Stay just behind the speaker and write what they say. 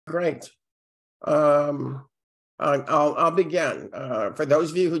Great. I'll begin. For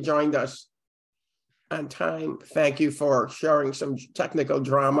those of you who joined us on time, thank you for sharing some technical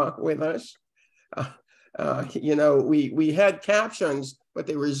drama with us. You know, we had captions, but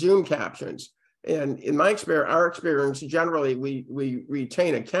they were Zoom captions. And in my experience, our experience, generally, we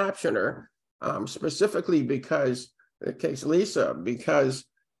retain a captioner, specifically because, in the case Lisa, because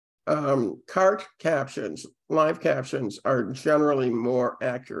cart captions, live captions are generally more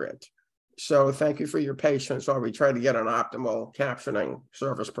accurate. So thank you for your patience while we try to get an optimal captioning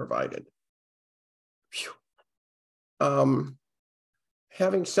service provided.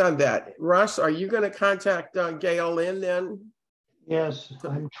 Having said that, Russ, are you going to contact Gail Linn then? Yes,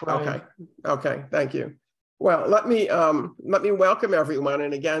 I'm trying. Okay, thank you. Well, let me welcome everyone,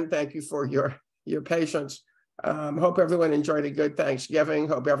 and again, thank you for your patience. Hope everyone enjoyed a good Thanksgiving.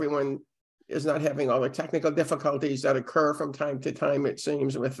 Hope everyone is not having all the technical difficulties that occur from time to time, it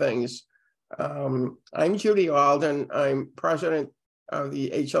seems, with things. I'm Judy Alden. I'm president of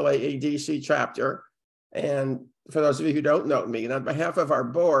the HLAA-DC chapter. And for those of you who don't know me, and on behalf of our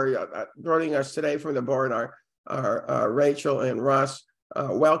board, joining us today from the board are Rachel and Russ.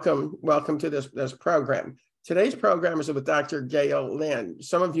 Welcome to this program. Today's program is with Dr. Gail Linn.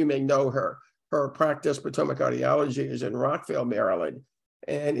 Some of you may know her. Her practice, Potomac Audiology, is in Rockville, Maryland.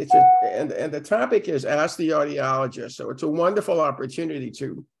 And and the topic is Ask the Audiologist. So it's a wonderful opportunity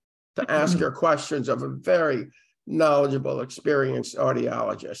to ask her questions of a very knowledgeable, experienced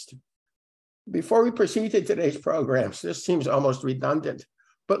audiologist. Before we proceed to today's programs, this seems almost redundant,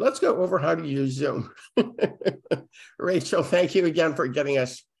 but let's go over how to use Zoom. Rachel, thank you again for getting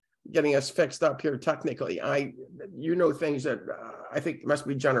us fixed up here technically. You know things that I think must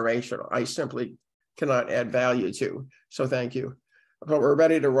be generational. I simply cannot add value to, so thank you. But we're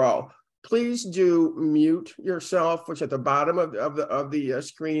ready to roll. Please do mute yourself, which at the bottom of the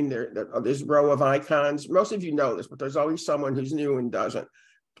screen, there's row of icons. Most of you know this, but there's always someone who's new and doesn't.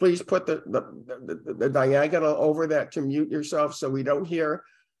 Please put the diagonal over that to mute yourself so we don't hear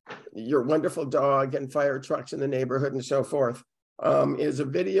your wonderful dog and fire trucks in the neighborhood and so forth. Is a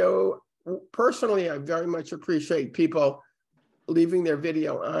video. Personally, I very much appreciate people leaving their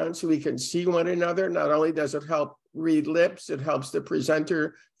video on so we can see one another. Not only does it help read lips, it helps the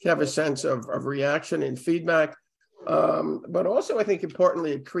presenter have a sense of reaction and feedback. But also, I think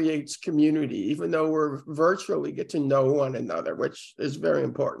importantly, it creates community. Even though we're virtual, we get to know one another, which is very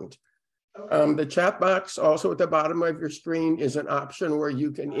important. The chat box also at the bottom of your screen is an option where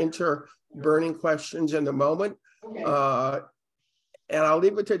you can enter burning questions in the moment. And I'll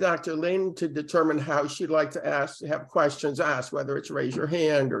leave it to Dr. Linn to determine how she'd like to have questions asked, whether it's raise your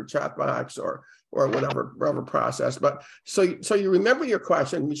hand or chat box or whatever process. But so you remember your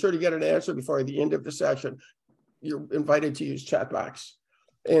question, be sure to get an answer before the end of the session. You're invited to use chat box.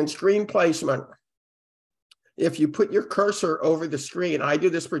 And screen placement. If you put your cursor over the screen, I do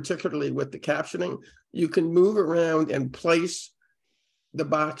this particularly with the captioning, you can move around and place the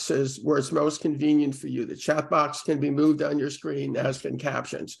boxes where it's most convenient for you. The chat box can be moved on your screen, as can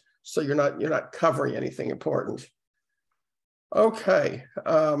captions. So you're not covering anything important. Okay.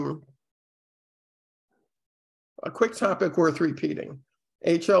 A quick topic worth repeating.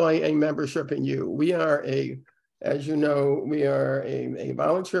 HLAA membership and you. We are as you know, we are a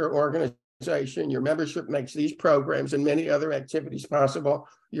volunteer organization. Your membership makes these programs and many other activities possible.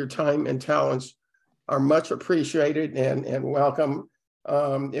 Your time and talents are much appreciated and welcome.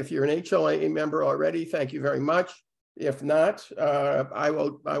 If you're an HLAA member already, thank you very much. If not, I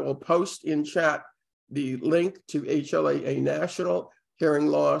will post in chat the link to HLAA National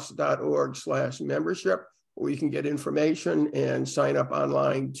hearingloss.org/membership, where you can get information and sign up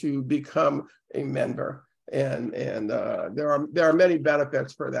online to become a member. And there are many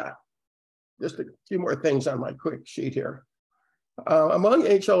benefits for that. Just a few more things on my quick sheet here. Among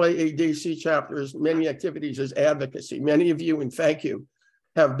HLAA-DC chapters, many activities is advocacy. Many of you, and thank you,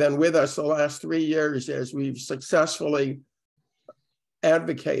 have been with us the last 3 years as we've successfully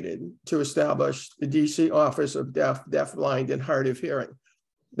advocated to establish the DC Office of Deaf, Blind, and Hard of Hearing.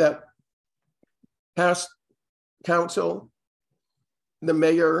 That past council, the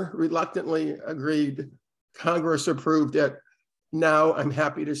mayor reluctantly agreed, Congress approved it. Now I'm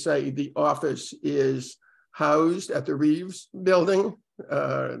happy to say the office is housed at the Reeves building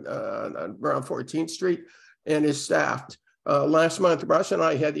around 14th Street and is staffed. Last month, Russ and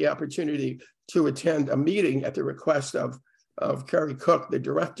I had the opportunity to attend a meeting at the request of Carrie Cook, the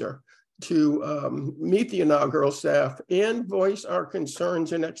director, to meet the inaugural staff and voice our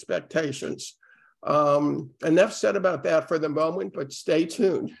concerns and expectations. Enough said about that for the moment, but stay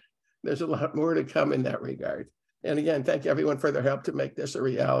tuned. There's a lot more to come in that regard. And again, thank you everyone for their help to make this a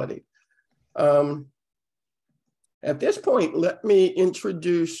reality. At this point, let me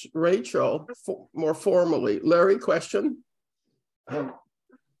introduce Rachel more formally. Larry, question? I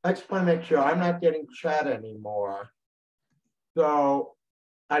just want to make sure I'm not getting chat anymore. So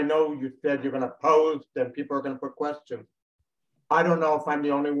I know you said you're going to post and people are going to put questions. I don't know if I'm the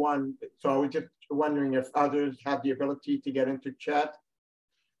only one. So I was just wondering if others have the ability to get into chat.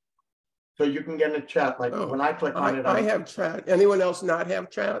 So you can get in chat, like when I click on it. I have chat. Anyone else not have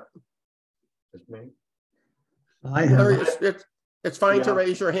chat? It's me. Larry, it's fine to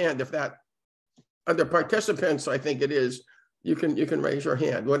raise your hand if that, under participants, I think it is, you can raise your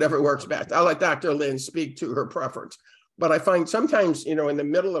hand, whatever works best. I'll let Dr. Linn speak to her preference. But I find sometimes, in the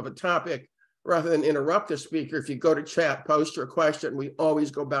middle of a topic, rather than interrupt the speaker, if you go to chat, post your question, we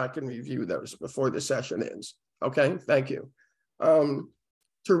always go back and review those before the session ends. Okay, thank you.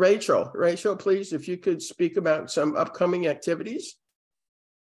 To Rachel. Rachel, please, if you could speak about some upcoming activities.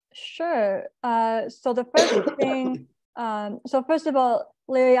 Sure. So the first thing, so first of all,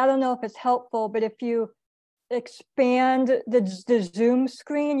 Larry, I don't know if it's helpful, but if you expand the Zoom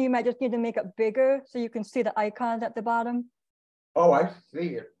screen, you might just need to make it bigger so you can see the icons at the bottom. Oh, I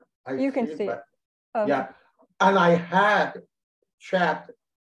see it. You can see it. Okay. Yeah, and I had chat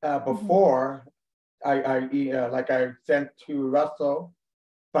before. Like I sent to Russell,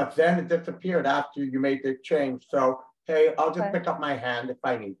 but then it disappeared after you made the change. So hey, I'll just pick up my hand if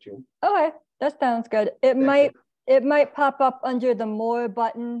I need to. Okay, that sounds good. It might pop up under the More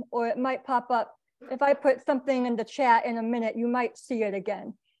button, or it might pop up if I put something in the chat in a minute. You might see it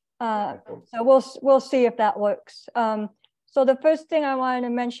again. So we'll see if that works. So the first thing I wanted to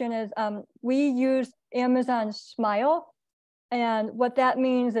mention is we use Amazon Smile, and what that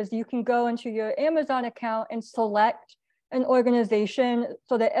means is you can go into your Amazon account and select an organization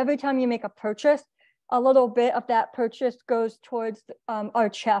so that every time you make a purchase, a little bit of that purchase goes towards our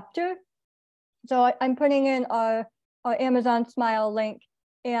chapter. So I'm putting in our Amazon Smile link,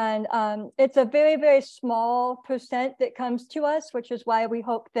 and it's a very, very small percent that comes to us, which is why we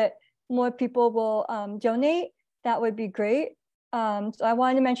hope that more people will donate. That would be great. So I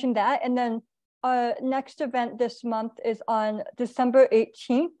wanted to mention that. And then our next event this month is on December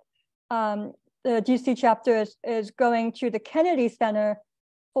 18th. The DC chapter is going to the Kennedy Center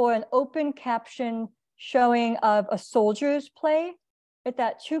for an open caption showing of a soldier's play. It's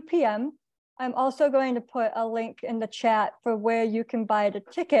at 2 p.m. I'm also going to put a link in the chat for where you can buy the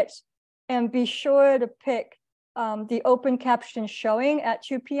tickets, and be sure to pick the open caption showing at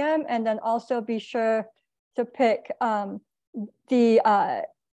 2 p.m. and then also be sure to pick the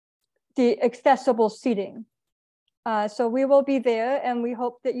accessible seating. So we will be there, and we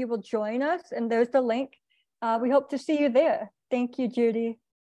hope that you will join us. And there's the link. We hope to see you there. Thank you, Judy.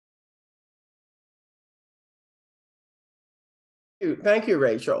 Thank you,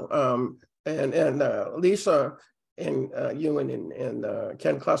 Rachel. And Lisa and Ewan and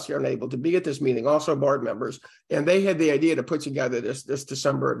Ken Cluster are able to be at this meeting, also board members, and they had the idea to put together this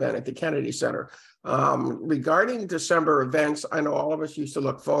December event at the Kennedy Center. Regarding December events, I know all of us used to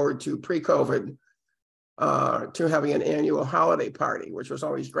look forward to pre-COVID to having an annual holiday party, which was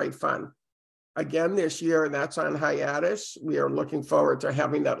always great fun. Again, this year, that's on hiatus. We are looking forward to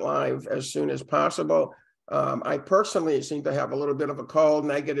having that live as soon as possible. I personally seem to have a little bit of a cold,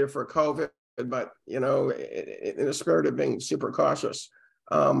 negative for COVID, but in the spirit of being super cautious,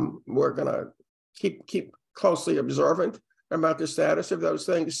 we're going to keep closely observant about the status of those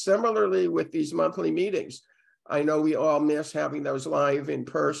things. Similarly, with these monthly meetings, I know we all miss having those live in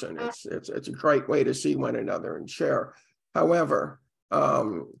person. It's a great way to see one another and share. However,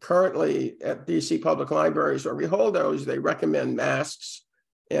 currently at DC Public Libraries, where we hold those, they recommend masks.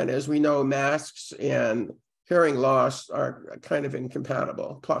 And as we know, masks and hearing loss are kind of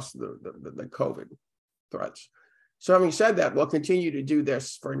incompatible, plus the COVID threats. So having said that, we'll continue to do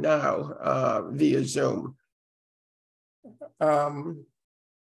this for now via Zoom. At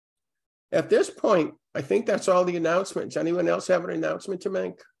this point, I think that's all the announcements. Anyone else have an announcement to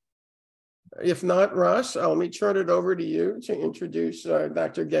make? If not, Russ, let me turn it over to you to introduce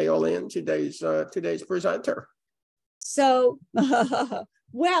Dr. Gail Linn, today's presenter. So,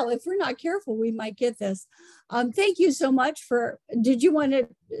 well, if we're not careful, we might get this. Thank you so much for, did you want to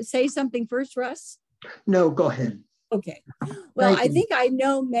say something first, Russ? No, go ahead. Okay. Well, I think I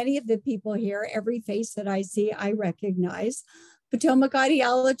know many of the people here. Every face that I see, I recognize. Potomac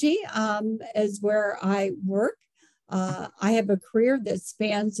Audiology is where I work. I have a career that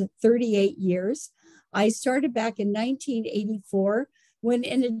spans 38 years. I started back in 1984 when,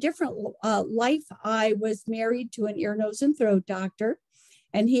 in a different life, I was married to an ear, nose, and throat doctor,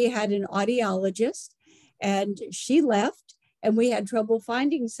 and he had an audiologist. and she left, and we had trouble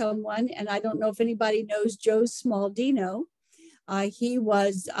finding someone. And I don't know if anybody knows Joe Smaldino. He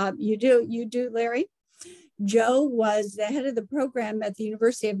was, you do, Larry? Joe was the head of the program at the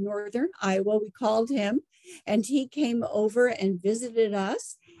University of Northern Iowa. We called him, and he came over and visited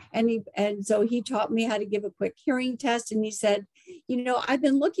us. And so he taught me how to give a quick hearing test. And he said, you know, I've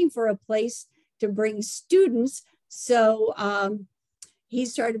been looking for a place to bring students. So he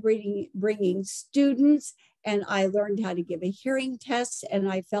started bringing students, and I learned how to give a hearing test,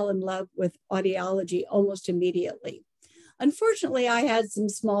 and I fell in love with audiology almost immediately. Unfortunately, I had some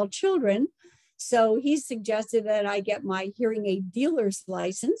small children, so he suggested that I get my hearing aid dealer's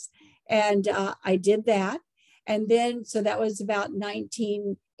license, and I did that. And then, so that was about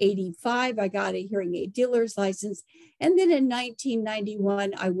 1985, I got a hearing aid dealer's license. And then in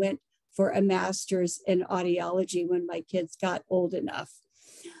 1991, I went for a master's in audiology when my kids got old enough.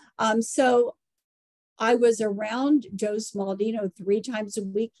 So I was around Joe Smaldino 3 times a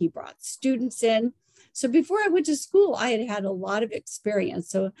week. He brought students in. So before I went to school, I had had a lot of experience.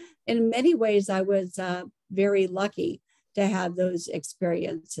 So in many ways, I was very lucky to have those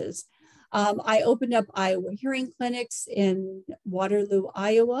experiences. I opened up Iowa hearing clinics in Waterloo,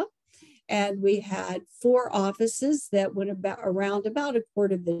 Iowa, and we had 4 offices that went around about a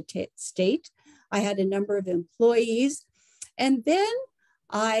quarter of the state. I had a number of employees, and then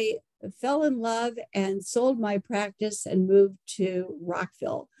I fell in love and sold my practice and moved to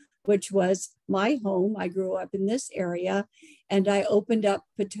Rockville, which was my home. I grew up in this area, and I opened up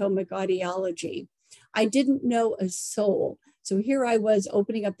Potomac Audiology. I didn't know a soul. So here I was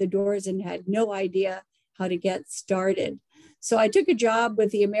opening up the doors and had no idea how to get started. So I took a job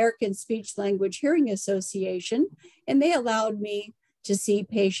with the American Speech Language Hearing Association, and they allowed me to see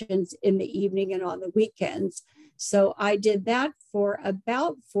patients in the evening and on the weekends. So I did that for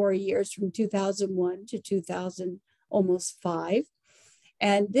about 4 years, from 2001 to 2005.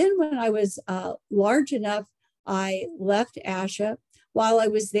 And then when I was large enough, I left ASHA. While I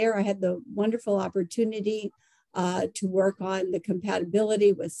was there, I had the wonderful opportunity to work on the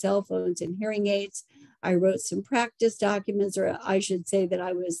compatibility with cell phones and hearing aids. I wrote some practice documents, or I should say that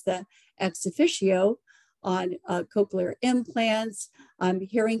I was the ex officio on cochlear implants,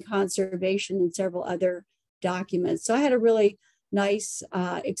 hearing conservation, and several other documents. So I had a really nice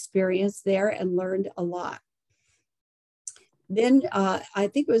experience there and learned a lot. Then I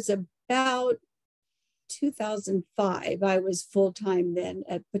think it was about 2005, I was full-time then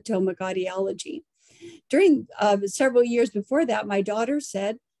at Potomac Audiology. During several years before that, my daughter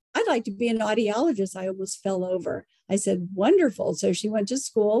said, I'd like to be an audiologist. I almost fell over. I said, wonderful. So she went to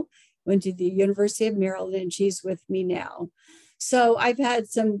school, went to the University of Maryland, and she's with me now. So I've had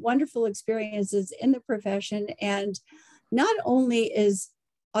some wonderful experiences in the profession. And not only is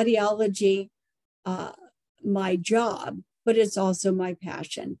audiology my job, but it's also my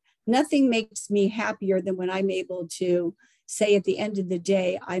passion. Nothing makes me happier than when I'm able to say at the end of the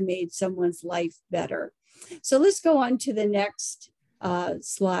day, I made someone's life better. So let's go on to the next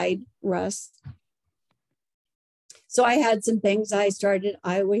slide, Russ. So I had some things. I started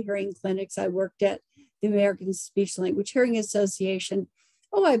Iowa hearing clinics. I worked at the American Speech Language Hearing Association.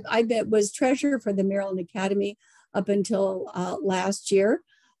 Oh, I was treasurer for the Maryland Academy up until last year.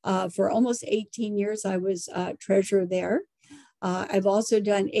 For almost 18 years, I was treasurer there. I've also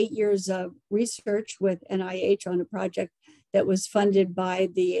done 8 years of research with NIH on a project that was funded by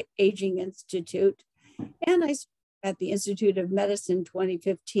the Aging Institute. And I at the Institute of Medicine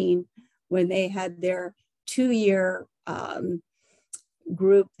 2015 when they had their 2-year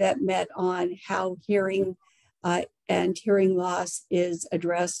group that met on how hearing and hearing loss is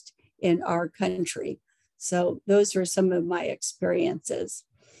addressed in our country. So those are some of my experiences.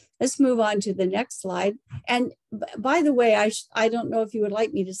 Let's move on to the next slide. And by the way, I don't know if you would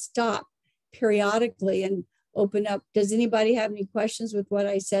like me to stop periodically and open up. Does anybody have any questions with what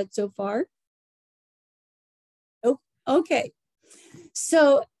I said so far? Oh, okay.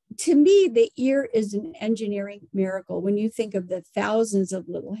 So to me, the ear is an engineering miracle. When you think of the thousands of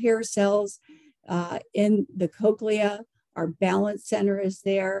little hair cells in the cochlea, our balance center is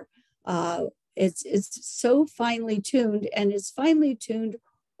there. It's so finely tuned, and it's finely tuned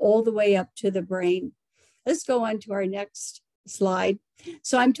all the way up to the brain. Let's go on to our next slide.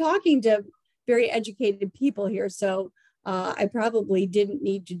 So I'm talking to very educated people here, so I probably didn't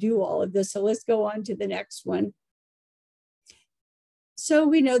need to do all of this. So let's go on to the next one. So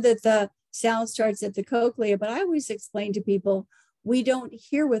we know that the sound starts at the cochlea, but I always explain to people, we don't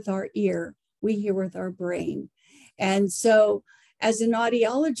hear with our ear, we hear with our brain. And so as an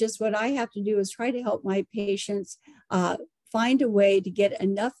audiologist, what I have to do is try to help my patients find a way to get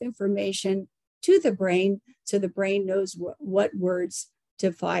enough information to the brain so the brain knows what words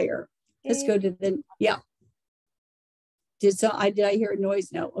to fire. Let's go to the, yeah. Did I hear a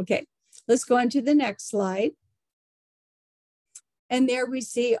noise? No. Okay. Let's go on to the next slide. And there we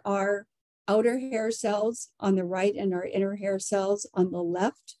see our outer hair cells on the right and our inner hair cells on the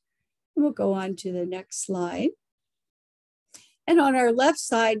left. And we'll go on to the next slide. And on our left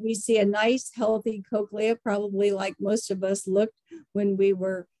side, we see a nice, healthy cochlea, probably like most of us looked when we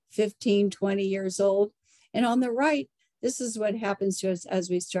were 15, 20 years old. And on the right, this is what happens to us as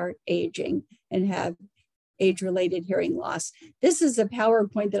we start aging and have age-related hearing loss. This is a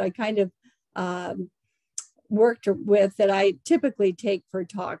PowerPoint that I kind of worked with that I typically take for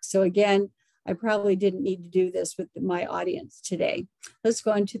talks. So again, I probably didn't need to do this with my audience today. Let's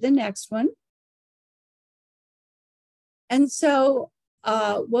go on to the next one. And so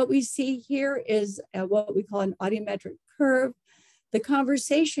what we see here is what we call an audiometric curve. The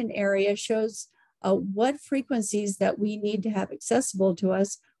conversation area shows what frequencies that we need to have accessible to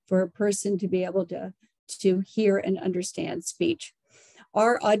us for a person to be able to hear and understand speech.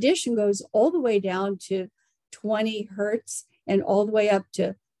 Our audition goes all the way down to 20 hertz and all the way up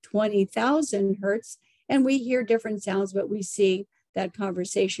to 20,000 hertz. And we hear different sounds, but we see that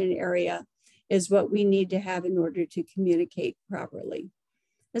conversation area is what we need to have in order to communicate properly.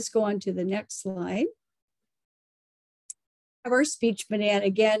 Let's go on to the next slide. Our speech banana,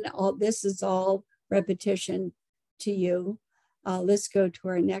 again, this is all repetition to you. Let's go to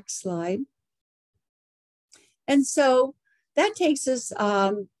our next slide. And so that takes us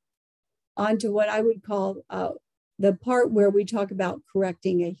on to what I would call the part where we talk about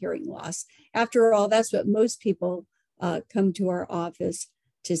correcting a hearing loss. After all, that's what most people come to our office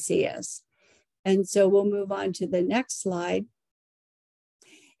to see us. And so we'll move on to the next slide.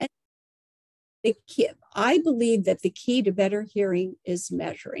 And I believe that the key to better hearing is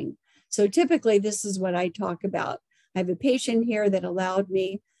measuring. So typically this is what I talk about. I have a patient here that allowed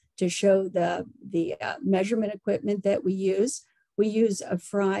me to show the measurement equipment that we use. We use a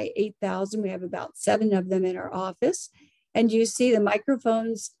Fry 8000. We have about 7 of them in our office. And you see the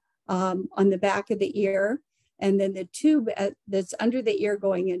microphones on the back of the ear, and then the tube that's under the ear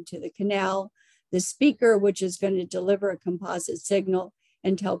going into the canal, the speaker, which is going to deliver a composite signal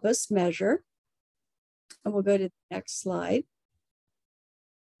and help us measure. And we'll go to the next slide.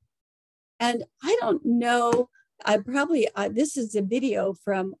 And I don't know, this is a video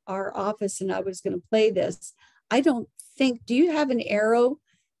from our office and I was going to play this. I don't think, do you have an arrow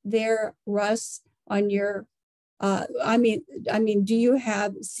there, Russ, on your, do you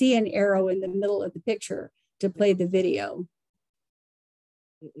see an arrow in the middle of the picture to play the video?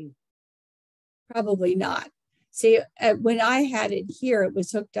 Mm-mm. Probably not. See, when I had it here, it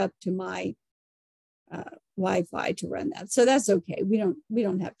was hooked up to my Wi-Fi to run that. So that's okay. We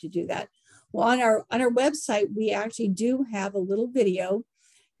don't have to do that. Well, on our website, we actually do have a little video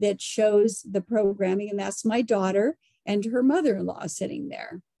that shows the programming, and that's my daughter and her mother-in-law sitting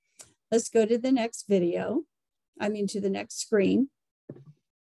there. Let's go to the next video. To the next screen.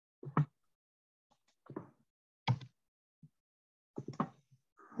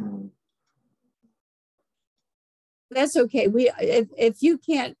 That's okay. If you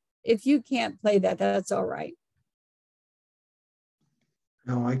can't play that, that's all right.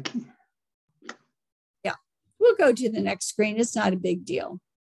 No, I can't. Yeah, we'll go to the next screen. It's not a big deal.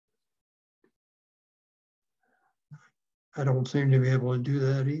 I don't seem to be able to do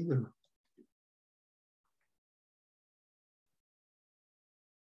that either.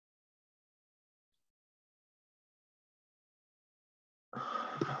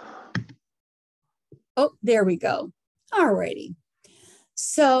 Oh, there we go. All righty.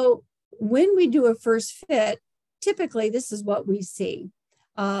 So when we do a first fit, typically this is what we see.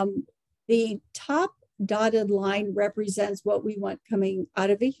 The top dotted line represents what we want coming out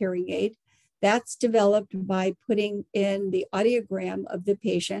of a hearing aid. That's developed by putting in the audiogram of the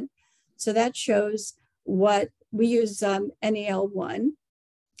patient. So that shows what we use NAL1.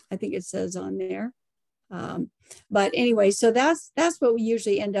 I think it says on there. But anyway, so that's what we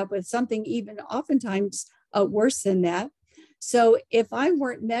usually end up with, something even oftentimes worse than that. So if I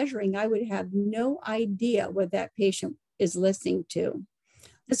weren't measuring, I would have no idea what that patient is listening to.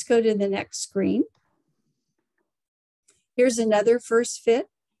 Let's go to the next screen. Here's another first fit.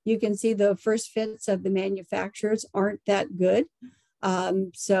 You can see the first fits of the manufacturers aren't that good.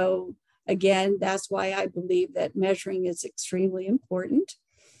 So again, that's why I believe that measuring is extremely important.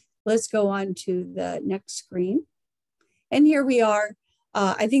 Let's go on to the next screen. And here we are.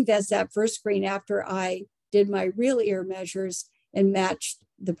 I think that's that first screen after I did my real ear measures and matched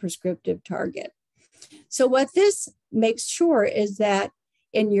the prescriptive target. So what this makes sure is that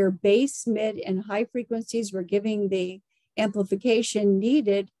In your bass, mid, and high frequencies, we're giving the amplification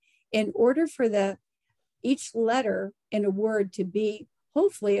needed in order for each letter in a word to be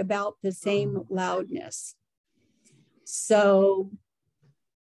hopefully about the same loudness. So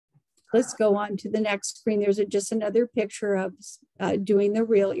let's go on to the next screen. There's just another picture of doing the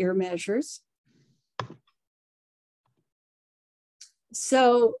real ear measures.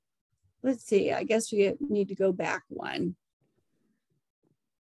 So let's see, I guess we need to go back one.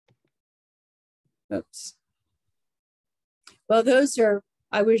 Oops. Well, those are,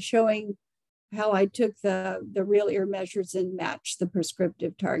 I was showing how I took the real ear measures and matched the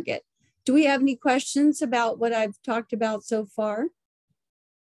prescriptive target. Do we have any questions about what I've talked about so far?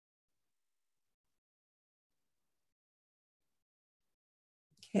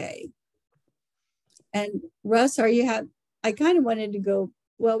 Okay. And Russ, I kind of wanted to go,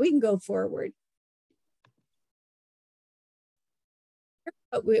 well, we can go forward.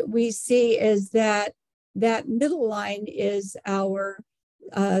 What we see is that middle line is our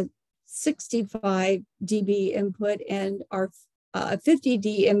 65 dB input, and our 50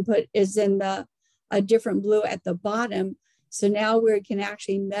 dB input is in a different blue at the bottom. So now we can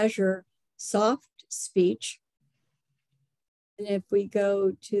actually measure soft speech. And if we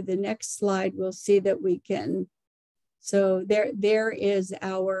go to the next slide, we'll see that we can. So there is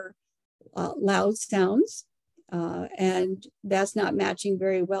our loud sounds, and that's not matching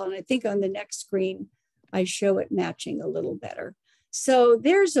very well. And I think on the next screen, I show it matching a little better. So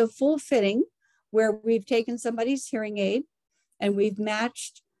there's a full fitting where we've taken somebody's hearing aid and we've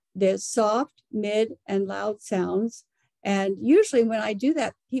matched the soft, mid, and loud sounds. And usually when I do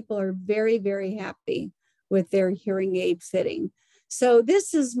that, people are very, very happy with their hearing aid fitting. So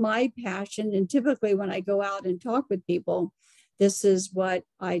this is my passion. And typically when I go out and talk with people, this is what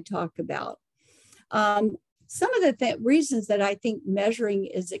I talk about. Some of the reasons that I think measuring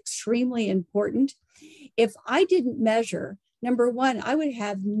is extremely important. If I didn't measure, number one, I would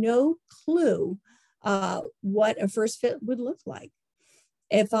have no clue what a first fit would look like.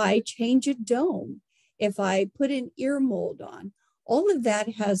 If I change a dome, if I put an ear mold on, all of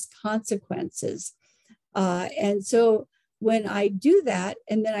that has consequences. And so when I do that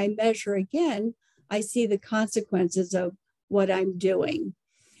and then I measure again, I see the consequences of what I'm doing.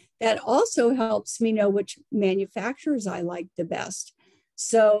 That also helps me know which manufacturers I like the best.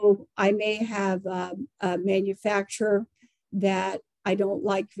 So I may have a manufacturer that I don't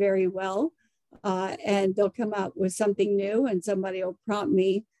like very well, and they'll come out with something new and somebody will prompt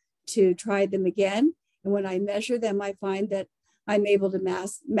me to try them again. And when I measure them, I find that I'm able to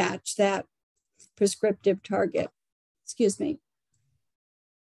match that prescriptive target. Excuse me.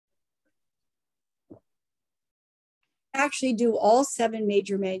 Actually do all 7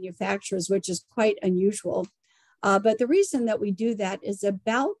 major manufacturers, which is quite unusual. But the reason that we do that is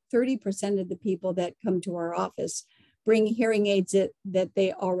about 30% of the people that come to our office bring hearing aids that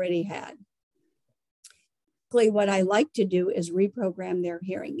they already had. What I like to do is reprogram their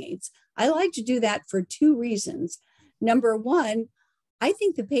hearing aids. I like to do that for 2 reasons. Number one, I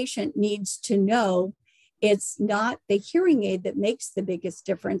think the patient needs to know it's not the hearing aid that makes the biggest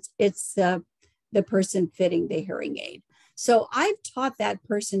difference, it's the person fitting the hearing aid. So I've taught that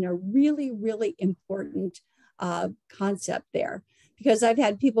person a really, really important concept there, because I've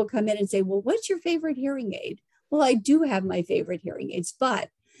had people come in and say, well, what's your favorite hearing aid? Well, I do have my favorite hearing aids, but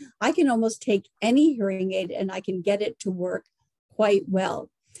I can almost take any hearing aid and I can get it to work quite well.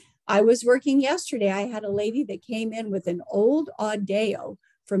 I was working yesterday. I had a lady that came in with an old Audio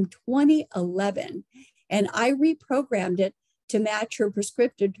from 2011, and I reprogrammed it to match her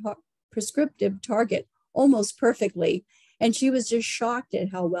prescriptive target almost perfectly. And she was just shocked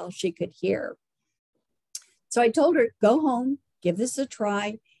at how well she could hear. So I told her, go home, give this a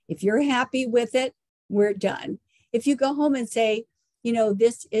try. If you're happy with it, we're done. If you go home and say, you know,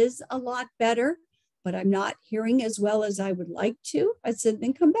 this is a lot better, but I'm not hearing as well as I would like to, I said,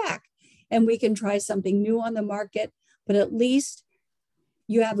 then come back and we can try something new on the market, but at least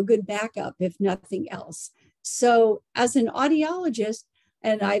you have a good backup, if nothing else. So as an audiologist,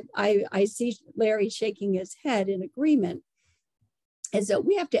 and I see Larry shaking his head in agreement, is that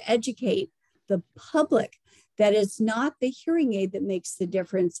we have to educate the public that it's not the hearing aid that makes the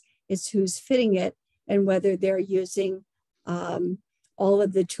difference, it's who's fitting it and whether they're using all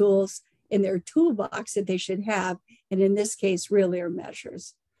of the tools in their toolbox that they should have, and in this case, real ear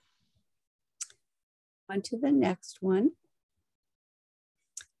measures. On to the next one.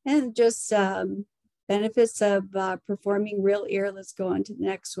 And just benefits of performing real ear. Let's go on to the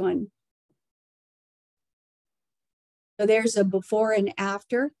next one. So there's a before and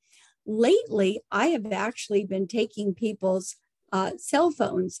after. Lately, I have actually been taking people's cell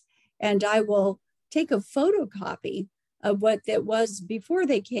phones, and I will take a photocopy of what that was before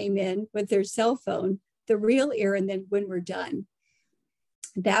they came in with their cell phone, the real ear, and then when we're done.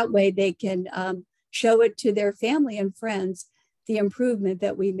 That way they can show it to their family and friends, the improvement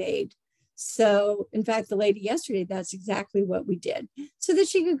that we made. So in fact, the lady yesterday, that's exactly what we did, so that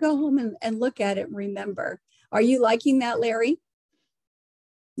she could go home and look at it and remember. Are you liking that, Larry?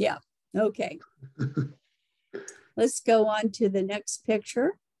 Yeah, okay. Let's go on to the next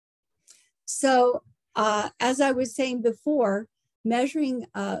picture. So as I was saying before, measuring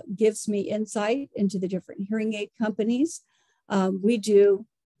gives me insight into the different hearing aid companies. We do,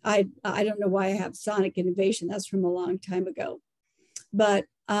 I don't know why I have Sonic Innovation, that's from a long time ago, but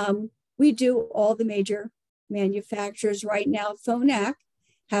we do all the major manufacturers right now. Phonak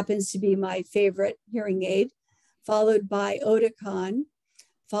happens to be my favorite hearing aid, followed by Oticon,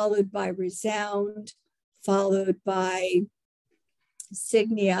 followed by Resound, followed by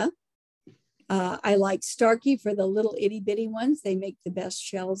Signia. I like Starkey for the little itty bitty ones. They make the best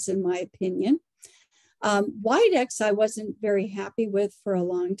shells in my opinion. Widex I wasn't very happy with for a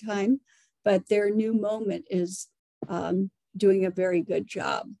long time, but their new Moment is doing a very good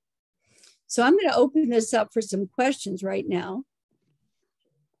job. So I'm going to open this up for some questions right now.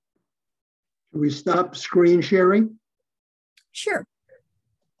 Should we stop screen sharing? Sure.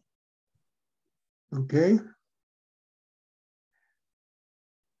 Okay.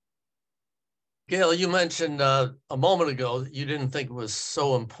 Gail, you mentioned a moment ago that you didn't think it was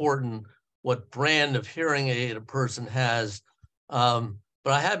so important what brand of hearing aid a person has. But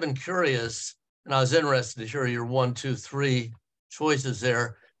I have been curious, and I was interested to hear your 1, 2, 3 choices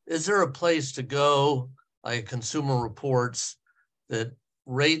there. Is there a place to go, like Consumer Reports, that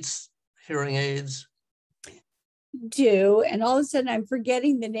rates hearing aids? Do, and all of a sudden I'm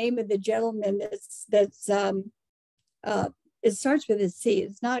forgetting the name of the gentleman that's it starts with a C.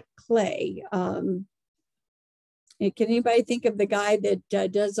 It's not Clay. Can anybody think of the guy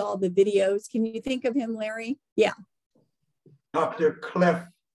that does all the videos? Can you think of him, Larry? Yeah. Dr. Cliff.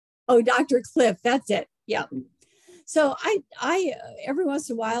 Oh, Dr. Cliff, that's it. Yeah. So I every once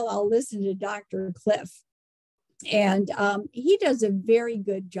in a while I'll listen to Dr. Cliff, and he does a very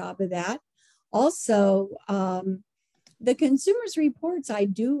good job of that. Also, the Consumers Reports I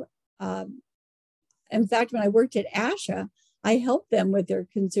do. In fact, when I worked at ASHA, I helped them with their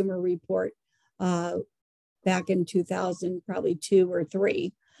consumer report back in 2000, probably 2 or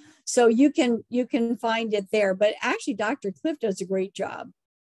 3. So you can find it there. But actually, Dr. Cliff does a great job.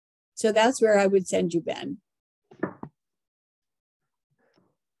 So that's where I would send you, Ben.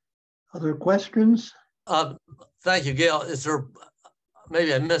 Other questions? Thank you, Gail. Is there,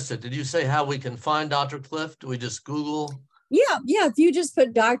 maybe I missed it. Did you say how we can find Dr. Cliff? Do we just Google? Yeah. If you just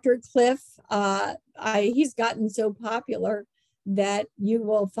put Dr. Cliff, he's gotten so popular that you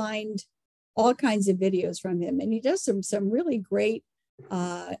will find all kinds of videos from him. And he does some really great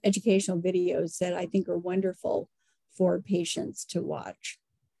educational videos that I think are wonderful for patients to watch.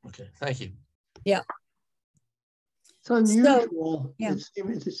 Okay, thank you. Yeah. It's unusual. So, yeah.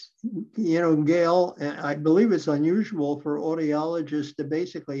 It's, Gail, I believe it's unusual for audiologists to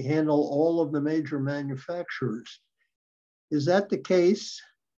basically handle all of the major manufacturers. Is that the case?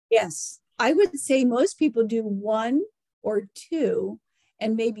 Yes. I would say most people do 1 or 2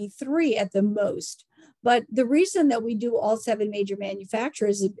 and maybe 3 at the most. But the reason that we do all 7 major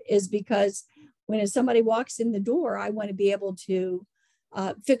manufacturers is because when somebody walks in the door, I want to be able to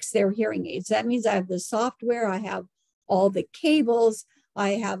fix their hearing aids. That means I have the software, I have all the cables,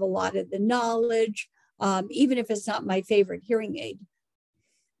 I have a lot of the knowledge, even if it's not my favorite hearing aid.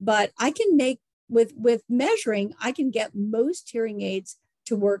 But I can make, with measuring, I can get most hearing aids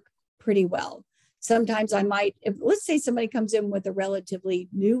to work pretty well. Sometimes I might, let's say somebody comes in with a relatively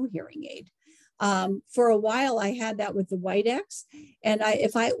new hearing aid. For a while, I had that with the Widex, and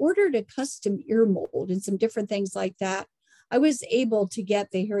if I ordered a custom ear mold and some different things like that, I was able to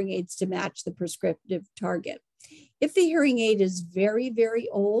get the hearing aids to match the prescriptive target. If the hearing aid is very, very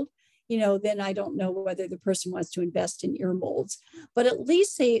old, then I don't know whether the person wants to invest in ear molds, but at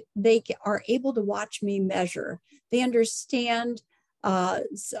least they are able to watch me measure. They understand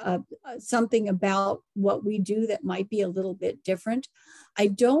something about what we do that might be a little bit different. I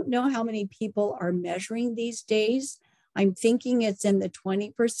don't know how many people are measuring these days. I'm thinking it's in the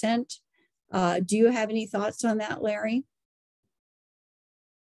 20%. Do you have any thoughts on that, Larry?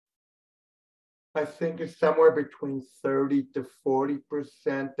 I think it's somewhere between 30 to 40%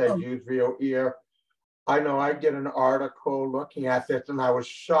 that use real ear. I know I did an article looking at this and I was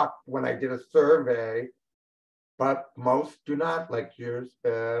shocked when I did a survey, but most do not, like you're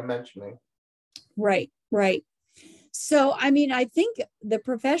mentioning. Right. So, I mean, I think the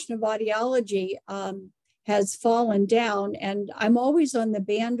profession of audiology has fallen down, and I'm always on the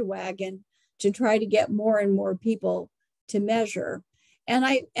bandwagon to try to get more and more people to measure.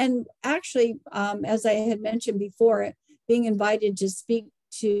 And actually, as I had mentioned before, being invited to speak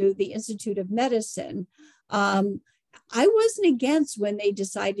to the Institute of Medicine, I wasn't against when they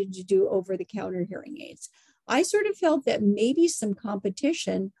decided to do over-the-counter hearing aids. I sort of felt that maybe some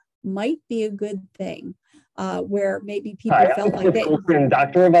competition might be a good thing, where maybe people felt like they... I'm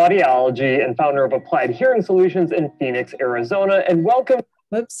Doctor of Audiology and founder of Applied Hearing Solutions in Phoenix, Arizona, and welcome.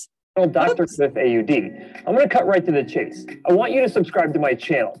 Whoops. Dr. Cliff AUD. I'm going to cut right to the chase. I want you to subscribe to my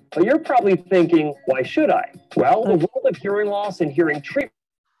channel, but you're probably thinking, why should I? Well, the world of hearing loss and hearing treatment.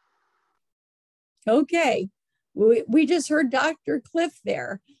 Okay, we just heard Dr. Cliff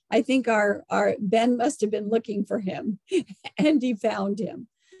there. I think our Ben must have been looking for him, and he found him.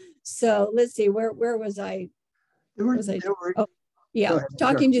 So let's see, where was I? Oh, yeah,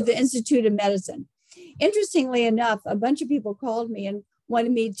 talking to the Institute of Medicine. Interestingly enough, a bunch of people called me and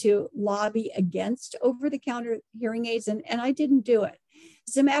wanted me to lobby against over-the-counter hearing aids, and I didn't do it.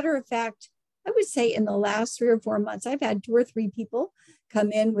 As a matter of fact, I would say in the last 3 or 4 months, I've had 2 or 3 people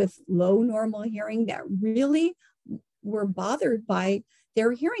come in with low normal hearing that really were bothered by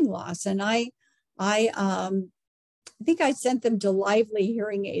their hearing loss. And I think I sent them to Lively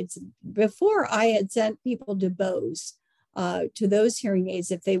hearing aids before I had sent people to Bose, to those hearing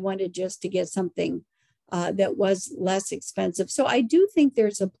aids if they wanted just to get something that was less expensive. So I do think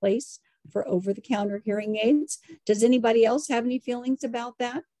there's a place for over-the-counter hearing aids. Does anybody else have any feelings about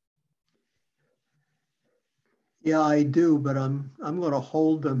that? Yeah, I do, but I'm going to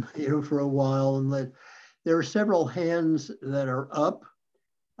hold them, for a while and let. There are several hands that are up.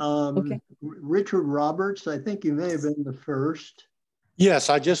 Okay. Richard Roberts, I think you may have been the first. Yes,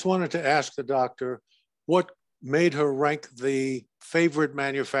 I just wanted to ask the doctor what made her rank the favorite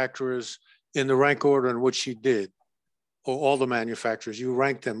manufacturers in the rank order in which she did, or all the manufacturers. You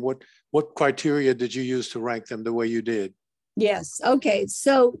ranked them. What criteria did you use to rank them the way you did? Yes. Okay.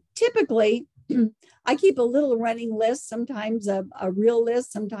 So typically, I keep a little running list, sometimes a real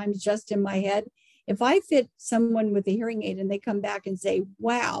list, sometimes just in my head. If I fit someone with a hearing aid and they come back and say,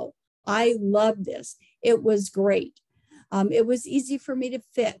 wow, I love this, it was great. It was easy for me to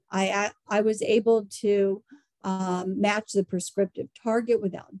fit. I was able to match the prescriptive target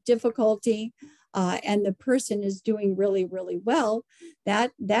without difficulty, and the person is doing really, really well.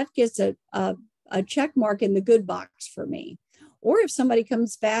 That gets a check mark in the good box for me. Or if somebody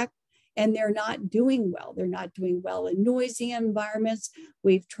comes back and they're not doing well in noisy environments,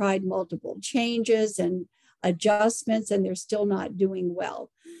 we've tried multiple changes and adjustments and they're still not doing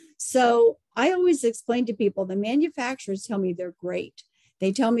well. So I always explain to people, the manufacturers tell me they're great.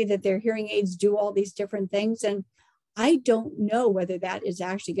 They tell me that their hearing aids do all these different things. And I don't know whether that is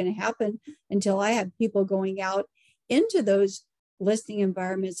actually going to happen until I have people going out into those listening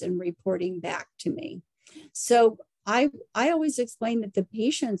environments and reporting back to me. So I always explain that the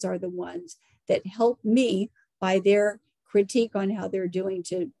patients are the ones that help me by their critique on how they're doing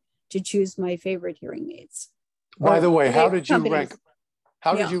to choose my favorite hearing aids. By the way, how did you companies. rank?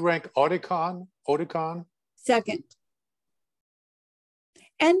 How did you rank Oticon? Second.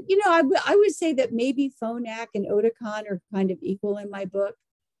 And I would say that maybe Phonak and Oticon are kind of equal in my book.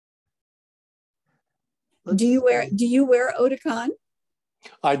 Do you wear Oticon?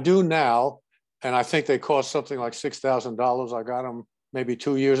 I do now, and I think they cost something like $6,000. I got them maybe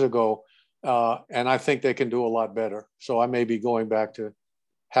 2 years ago, and I think they can do a lot better. So I may be going back to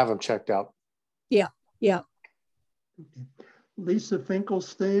have them checked out. Yeah. Okay. Lisa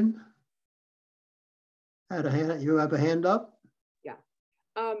Finkelstein had a hand. You have a hand up? Yeah.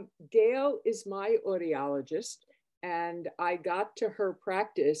 Gail is my audiologist, and I got to her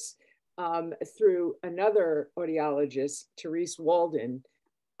practice through another audiologist, Therese Walden,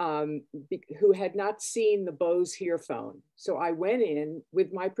 who had not seen the Bose hearphone. So I went in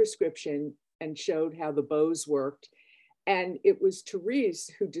with my prescription and showed how the Bose worked. And it was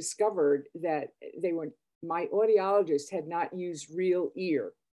Therese who discovered that my audiologist had not used real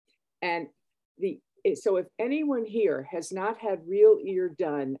ear. And so if anyone here has not had real ear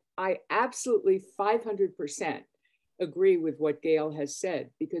done, I absolutely 500% agree with what Gail has said,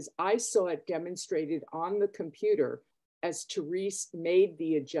 because I saw it demonstrated on the computer as Therese made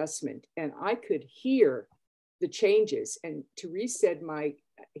the adjustment, and I could hear the changes. And Therese said my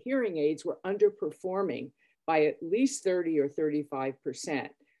hearing aids were underperforming by at least 30 or 35%.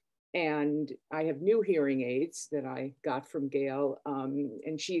 And I have new hearing aids that I got from Gail,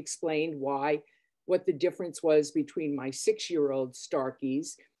 and she explained what the difference was between my 6-year-old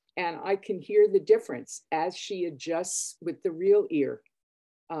Starkeys and I can hear the difference as she adjusts with the real ear.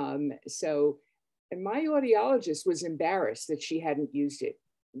 And my audiologist was embarrassed that she hadn't used it,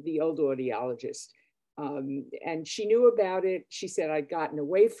 the old audiologist. And she knew about it. She said, I'd gotten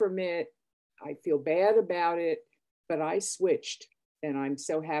away from it. I feel bad about it, but I switched, and I'm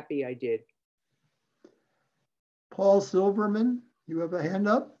so happy I did. Paul Silverman, you have a hand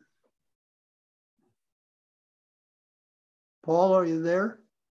up? Paul, are you there?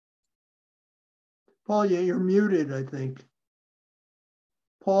 Paul, you're muted, I think.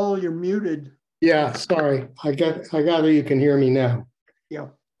 Paul, you're muted. Yeah, sorry. I gather you can hear me now. Yeah.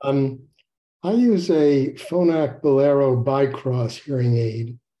 I use a Phonak Bolero Bicross hearing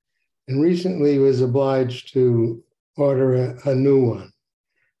aid and recently was obliged to order a new one.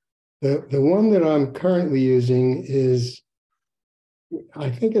 The one that I'm currently using is, I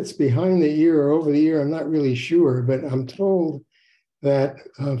think it's behind the ear or over the ear. I'm not really sure, but I'm told that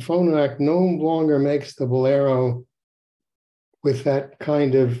Phonak no longer makes the Bolero with that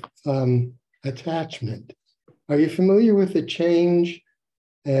kind of attachment. Are you familiar with the change?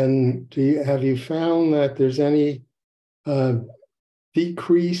 And have you found that there's any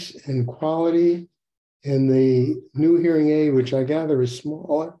decrease in quality in the new hearing aid, which I gather is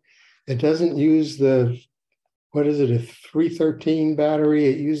smaller? It doesn't use the, what is it, a 313 battery?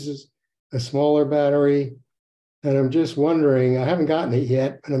 It uses a smaller battery. And I'm just wondering, I haven't gotten it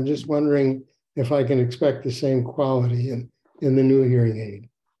yet, but I'm just wondering if I can expect the same quality in the new hearing aid.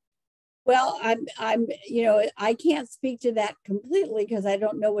 Well, I can't speak to that completely because I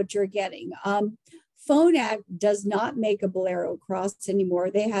don't know what you're getting. Phonak does not make a Bolero Cross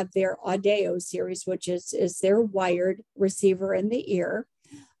anymore. They have their Audio series, which is their wired receiver in the ear.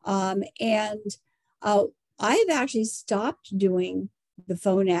 I've actually stopped doing the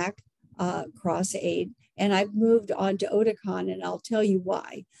Phonak Cross aid, and I've moved on to Oticon, and I'll tell you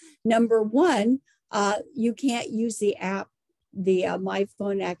why. Number one, you can't use the app, the My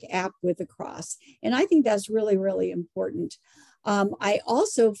Phonak app with a cross. And I think that's really, really important. I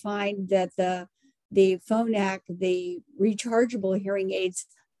also find that the Phonak, the rechargeable hearing aids,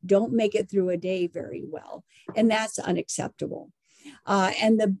 don't make it through a day very well. And that's unacceptable.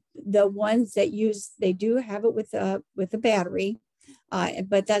 And the ones that use, they do have it with a battery,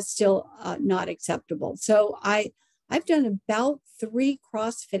 but that's still not acceptable. So I've done about 3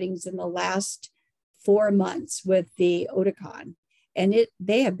 cross fittings in the last 4 months with the Oticon, and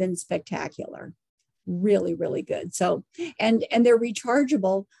they have been spectacular, really, really good. So, and they're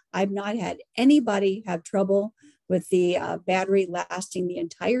rechargeable. I've not had anybody have trouble with the battery lasting the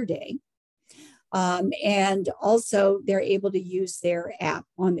entire day. And also they're able to use their app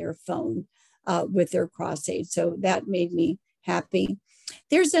on their phone with their cross aid. So that made me happy.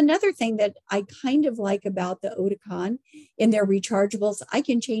 There's another thing that I kind of like about the Oticon in their rechargeables. I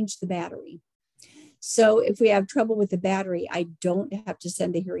can change the battery. So if we have trouble with the battery, I don't have to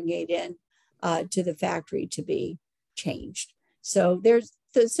send the hearing aid in to the factory to be changed. So there's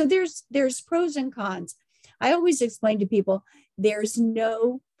pros and cons. I always explain to people, there's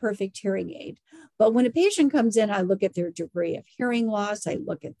no perfect hearing aid. But when a patient comes in, I look at their degree of hearing loss. I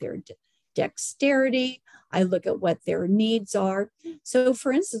look at their dexterity. I look at what their needs are. So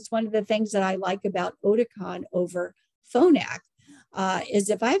for instance, one of the things that I like about Oticon over Phonak is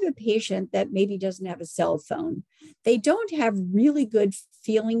if I have a patient that maybe doesn't have a cell phone, they don't have really good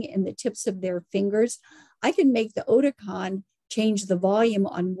feeling in the tips of their fingers, I can make the Oticon change the volume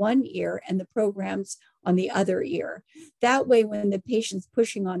on one ear and the programs on the other ear. That way, when the patient's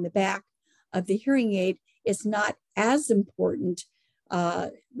pushing on the back of the hearing aid, it's not as important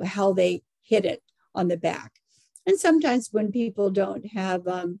how they hit it on the back. And sometimes when people don't have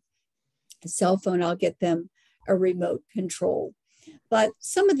a cell phone, I'll get them a remote control. But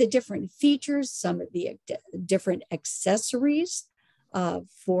some of the different features, some of the different accessories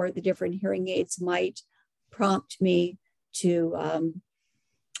for the different hearing aids might prompt me to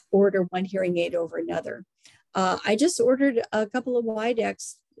order one hearing aid over another. I just ordered a couple of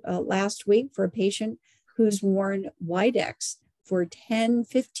Widex last week for a patient who's worn Widex for 10,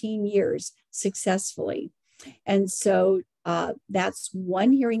 15 years successfully. And so that's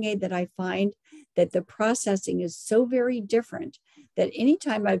one hearing aid that I find that the processing is so very different that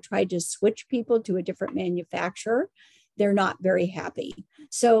anytime I've tried to switch people to a different manufacturer, they're not very happy.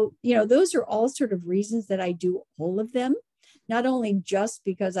 So, you know, those are all sort of reasons that I do all of them, not only just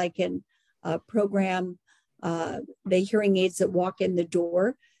because I can program the hearing aids that walk in the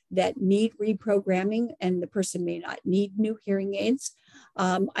door that need reprogramming and the person may not need new hearing aids.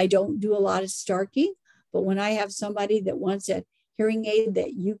 I don't do a lot of Starkey, but when I have somebody that wants a hearing aid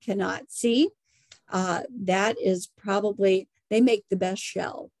that you cannot see, that is probably, they make the best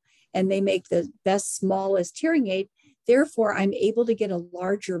shell. and they make the best, smallest hearing aid. Therefore, I'm able to get a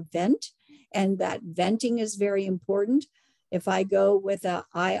larger vent, and that venting is very important. If I go with a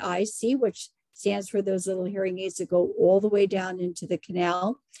IIC, which stands for those little hearing aids that go all the way down into the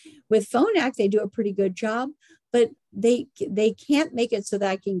canal. With Phonak, they do a pretty good job, but they can't make it so that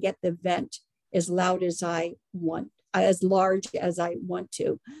I can get the vent as loud as I want, as large as I want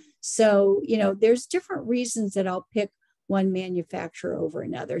to. So, you know, there's different reasons that I'll pick one manufacturer over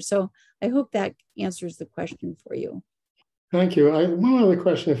another. So I hope that answers the question for you. Thank you. One other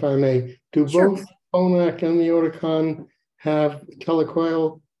question, if I may. Do both Phonak and the Oticon have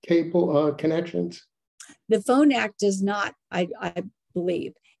telecoil cable connections? The Phonak does not, I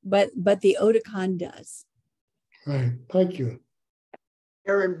believe, but the Oticon does. Right. Thank you.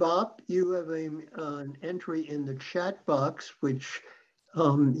 Aaron Bob, you have an entry in the chat box, which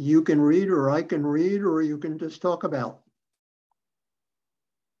you can read, or I can read, or you can just talk about.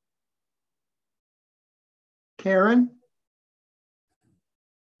 Karen?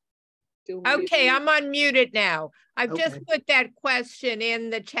 Okay, I'm unmuted now. I've just put that question in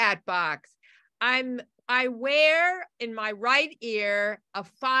the chat box. I wear in my right ear a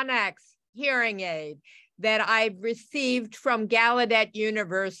Phonak hearing aid that I've received from Gallaudet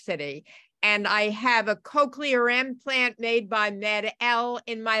University. And I have a cochlear implant made by Med-El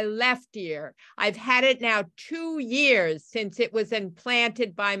in my left ear. I've had it now 2 years since it was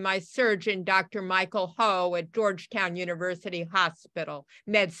implanted by my surgeon, Dr. Michael Ho at Georgetown University Hospital,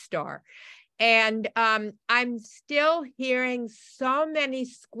 MedStar. And I'm still hearing so many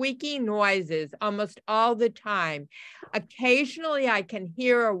squeaky noises almost all the time. Occasionally I can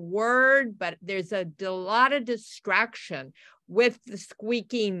hear a word, but there's a lot of distraction with the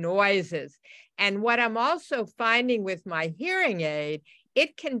squeaky noises. And what I'm also finding with my hearing aid,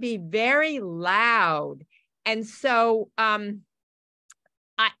 it can be very loud. And so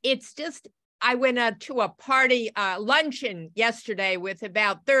it's just, I went to a party luncheon yesterday with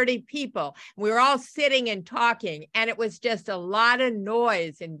about 30 people. We were all sitting and talking, and it was just a lot of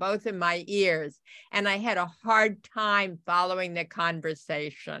noise in both of my ears. And I had a hard time following the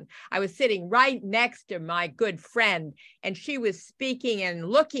conversation. I was sitting right next to my good friend, and she was speaking and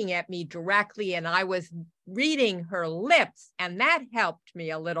looking at me directly, and I was reading her lips, and that helped me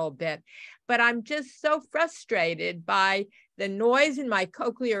a little bit. But I'm just so frustrated by the noise in my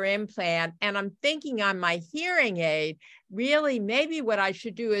cochlear implant, and I'm thinking on my hearing aid, really maybe what I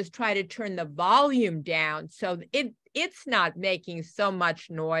should do is try to turn the volume down so it's not making so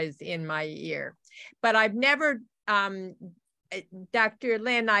much noise in my ear. But I've never, Dr.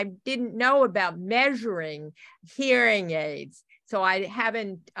 Linn, I didn't know about measuring hearing aids. So I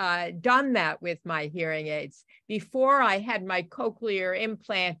haven't done that with my hearing aids. Before I had my cochlear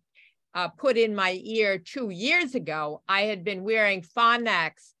implant put in my ear 2 years ago, I had been wearing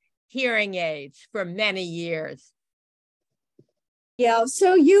Phonak hearing aids for many years. Yeah,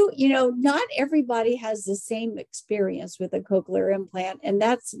 so you know, not everybody has the same experience with a cochlear implant, and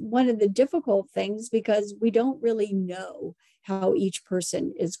that's one of the difficult things because we don't really know how each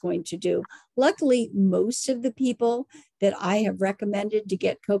person is going to do. Luckily, most of the people that I have recommended to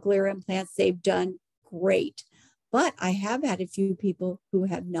get cochlear implants, they've done great, but I have had a few people who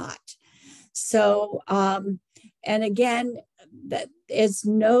have not. So, and again, that is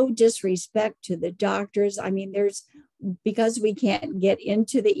no disrespect to the doctors. I mean, because we can't get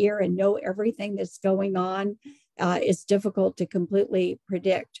into the ear and know everything that's going on, it's difficult to completely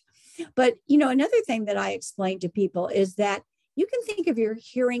predict. But, you know, another thing that I explain to people is that you can think of your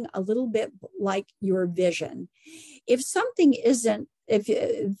hearing a little bit like your vision. If something isn't,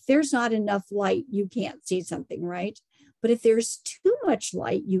 if there's not enough light, you can't see something, right? But if there's too much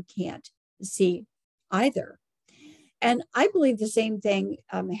light, you can't see either. And I believe the same thing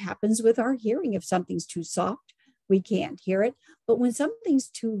happens with our hearing. If something's too soft, we can't hear it. But when something's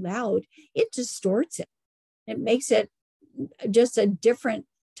too loud, it distorts it. It makes it just a different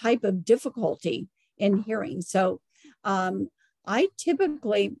type of difficulty in hearing. So I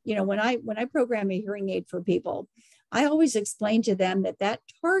typically, you know, when I program a hearing aid for people, I always explain to them that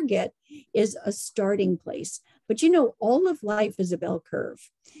target is a starting place. But, you know, all of life is a bell curve.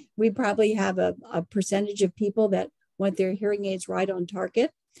 We probably have a percentage of people that want their hearing aids right on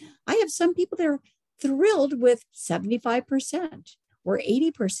target. I have some people that are thrilled with 75% or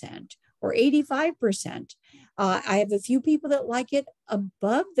 80% or 85%. I have a few people that like it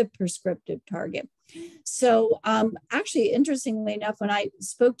above the prescriptive target. So actually, interestingly enough, when I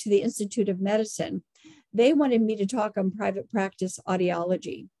spoke to the Institute of Medicine, they wanted me to talk on private practice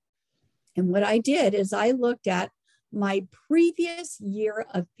audiology. And what I did is I looked at my previous year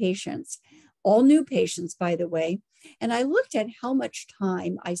of patients all new patients, by the way. And I looked at how much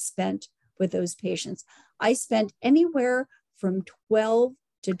time I spent with those patients. I spent anywhere from 12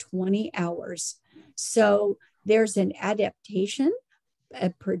 to 20 hours. So there's an adaptation,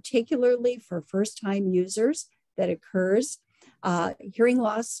 particularly for first-time users, that occurs. Hearing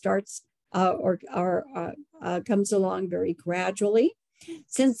loss starts comes along very gradually.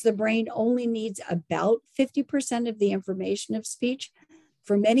 Since the brain only needs about 50% of the information of speech,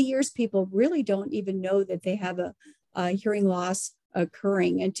 for many years, people really don't even know that they have a hearing loss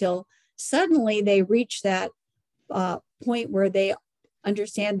occurring until suddenly they reach that point where they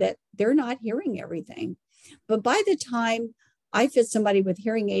understand that they're not hearing everything. But by the time I fit somebody with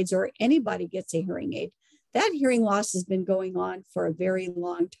hearing aids, or anybody gets a hearing aid, that hearing loss has been going on for a very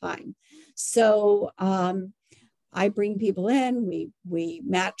long time. So I bring people in, we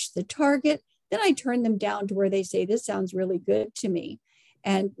match the target, then I turn them down to where they say, this sounds really good to me.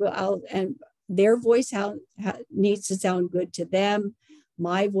 And their voice needs to sound good to them.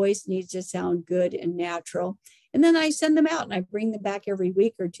 My voice needs to sound good and natural. And then I send them out and I bring them back every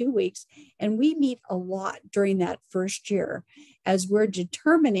week or 2 weeks. And we meet a lot during that first year as we're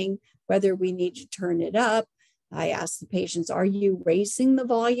determining whether we need to turn it up. I ask the patients, are you raising the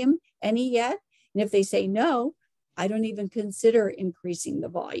volume any yet? And if they say no, I don't even consider increasing the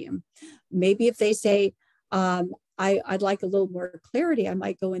volume. Maybe if they say, I'd like a little more clarity, I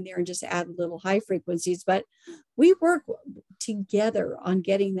might go in there and just add a little high frequencies, but we work together on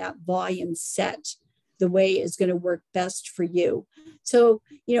getting that volume set the way is going to work best for you. So,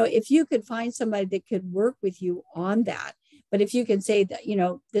 if you could find somebody that could work with you on that, but if you can say that,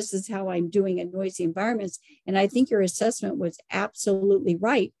 this is how I'm doing in noisy environments, and I think your assessment was absolutely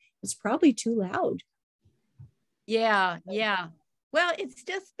right, it's probably too loud. Yeah. Well, it's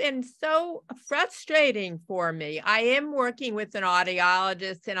just been so frustrating for me. I am working with an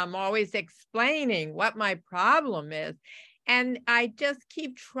audiologist and I'm always explaining what my problem is. And I just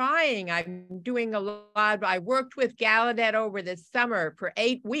keep trying. I'm doing a lot. I worked with Gallaudet over the summer for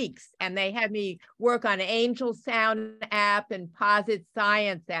 8 weeks, and they had me work on Angel Sound app and Posit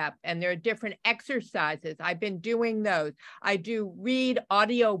Science app, and there are different exercises. I've been doing those. I do read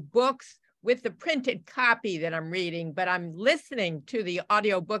audio books with the printed copy that I'm reading, but I'm listening to the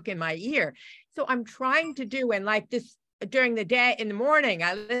audio book in my ear. So I'm trying to do, and like this during the day, in the morning,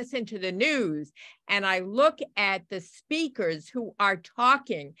 I listen to the news and I look at the speakers who are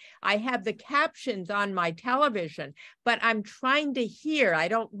talking. I have the captions on my television, but I'm trying to hear. I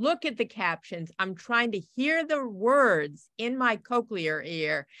don't look at the captions. I'm trying to hear the words in my cochlear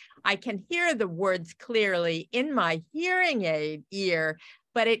ear. I can hear the words clearly in my hearing aid ear,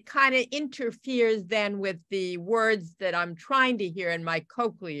 but it kind of interferes then with the words that I'm trying to hear in my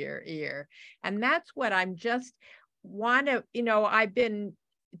cochlear ear. And that's what I'm just I've been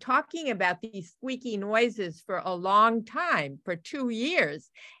talking about these squeaky noises for a long time, for 2 years,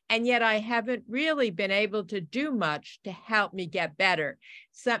 and yet I haven't really been able to do much to help me get better.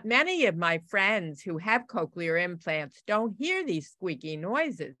 So many of my friends who have cochlear implants don't hear these squeaky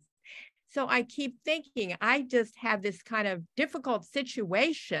noises. So I keep thinking, I just have this kind of difficult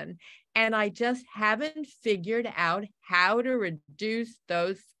situation, and I just haven't figured out how to reduce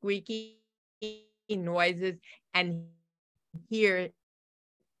those squeaky noises and hear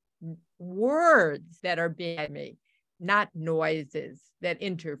words that are being at me, not noises that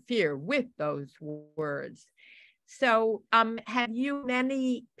interfere with those words. So have you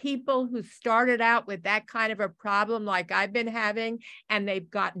many people who started out with that kind of a problem like I've been having, and they've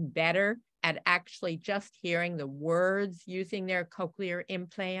gotten better at actually just hearing the words using their cochlear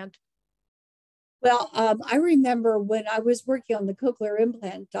implant? Well, I remember when I was working on the cochlear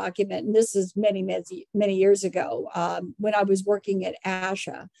implant document, and this is many years ago, when I was working at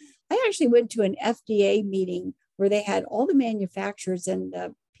ASHA, I actually went to an FDA meeting where they had all the manufacturers and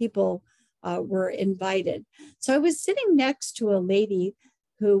people were invited. So I was sitting next to a lady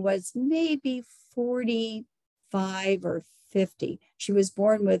who was maybe 45 or 50. She was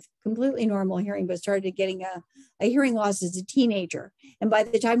born with completely normal hearing, but started getting a hearing loss as a teenager. And by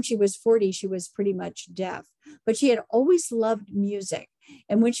the time she was 40, she was pretty much deaf. But she had always loved music.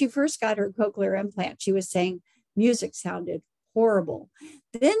 And when she first got her cochlear implant, she was saying music sounded horrible.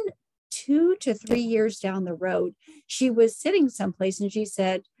 Then 2 to 3 years down the road, she was sitting someplace and she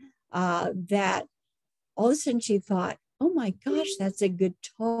said that all of a sudden she thought, oh my gosh, that's a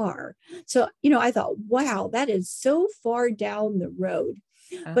guitar. So, I thought, wow, that is so far down the road.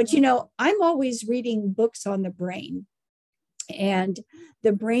 But, I'm always reading books on the brain. And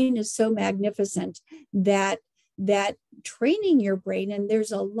the brain is so magnificent that training your brain, and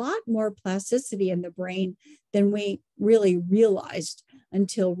there's a lot more plasticity in the brain than we really realized.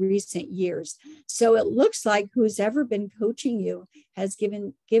 until recent years. So it looks like who's ever been coaching you has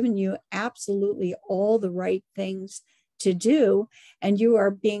given you absolutely all the right things to do, and you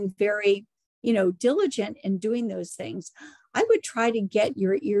are being very, diligent in doing those things. I would try to get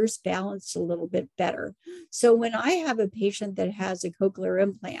your ears balanced a little bit better. So when I have a patient that has a cochlear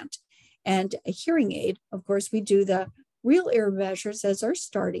implant and a hearing aid, of course, we do the real ear measures as our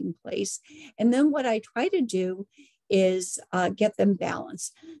starting place. And then what I try to do is get them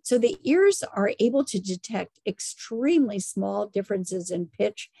balanced. So the ears are able to detect extremely small differences in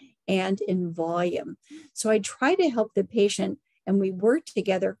pitch and in volume. So I try to help the patient, and we work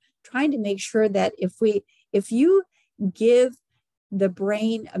together trying to make sure that if you give the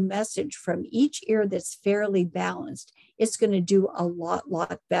brain a message from each ear that's fairly balanced, it's going to do a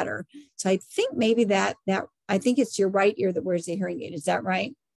lot better. So I think maybe that I think it's your right ear that wears the hearing aid. Is that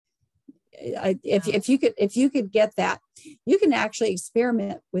right? If you could get that, you can actually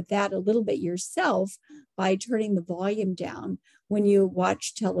experiment with that a little bit yourself by turning the volume down when you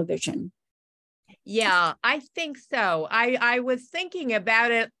watch television. Yeah, I think so. I was thinking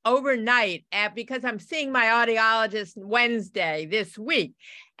about it overnight because I'm seeing my audiologist Wednesday this week.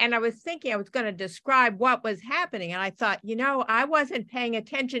 And I was thinking I was going to describe what was happening. And I thought, I wasn't paying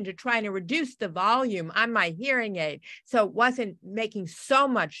attention to trying to reduce the volume on my hearing aid. So it wasn't making so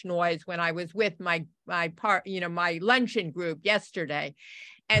much noise when I was with my luncheon group yesterday.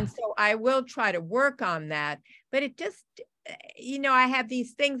 And so I will try to work on that. But it just, I have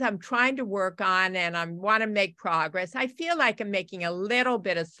these things I'm trying to work on, and I want to make progress. I feel like I'm making a little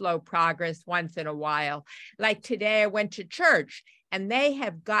bit of slow progress once in a while. Like today I went to church, and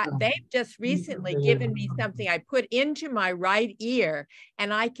they've just recently given me something I put into my right ear,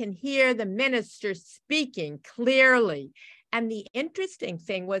 and I can hear the minister speaking clearly. And the interesting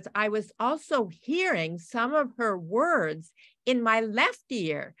thing was I was also hearing some of her words in my left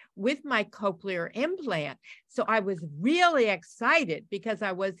ear with my cochlear implant. So I was really excited because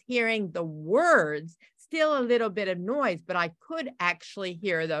I was hearing the words, still a little bit of noise, but I could actually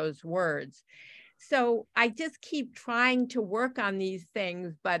hear those words. So I just keep trying to work on these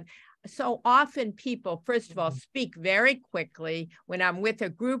things, but so often people, first of all, speak very quickly. When I'm with a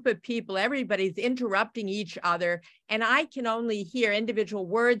group of people, everybody's interrupting each other, and I can only hear individual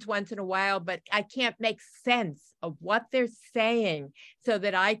words once in a while, but I can't make sense of what they're saying so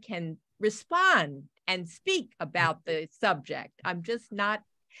that I can respond and speak about the subject. I'm just not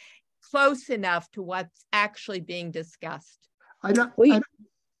close enough to what's actually being discussed. I don't want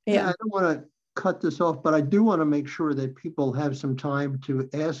to cut this off, but I do want to make sure that people have some time to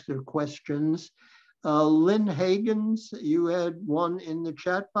ask their questions. Lynn Hagens, you had one in the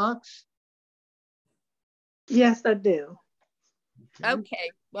chat box? Yes, I do.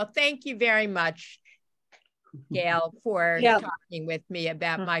 Okay. Well, thank you very much, Gail, for talking with me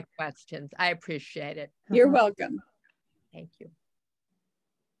about my questions. I appreciate it. You're welcome. Thank you.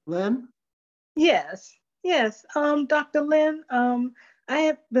 Lynn? Yes. Dr. Linn, I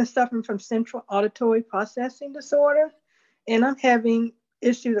have been suffering from central auditory processing disorder, and I'm having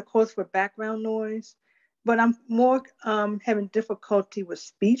issues, of course, with background noise, but I'm more having difficulty with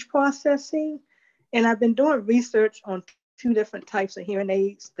speech processing. And I've been doing research on 2 different types of hearing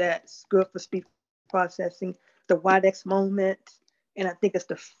aids that's good for speech processing, the Widex Moment, and I think it's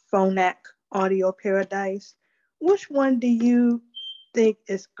the Phonak Audio Paradise. Which one do you think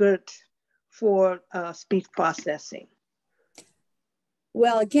is good for speech processing?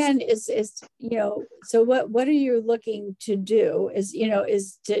 Well, again, so what are you looking to do is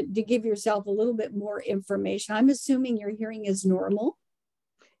to give yourself a little bit more information. I'm assuming your hearing is normal.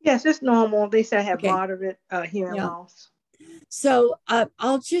 Yes, it's normal. They say I have moderate hearing loss. So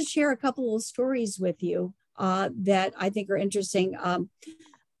I'll just share a couple of stories with you that I think are interesting.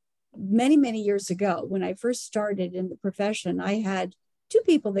 Many years ago, when I first started in the profession, I had 2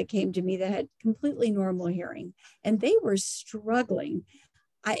 people that came to me that had completely normal hearing, and they were struggling.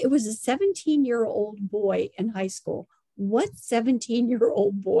 It was a 17-year-old boy in high school. What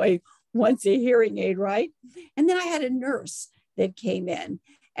 17-year-old boy wants a hearing aid, right? And then I had a nurse that came in,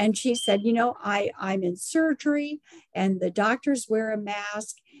 and she said, I'm in surgery, and the doctors wear a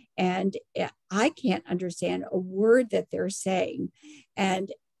mask, and I can't understand a word that they're saying.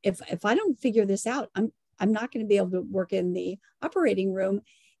 And if I don't figure this out, I'm not going to be able to work in the operating room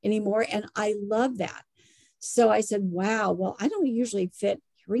anymore. And I love that. So I said, wow, well, I don't usually fit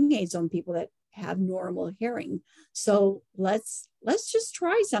hearing aids on people that have normal hearing. So let's just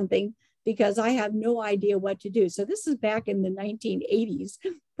try something, because I have no idea what to do. So this is back in the 1980s,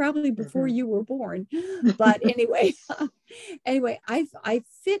 probably before you were born. But anyway, I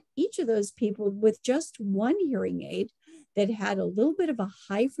fit each of those people with just one hearing aid that had a little bit of a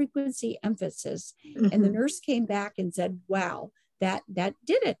high frequency emphasis. And the nurse came back and said, wow, that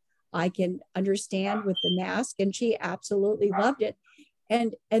did it. I can understand with the mask. And she absolutely loved it.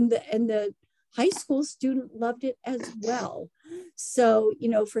 And the high school student loved it as well. So, you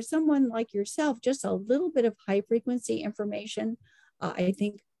know, for someone like yourself, just a little bit of high frequency information, I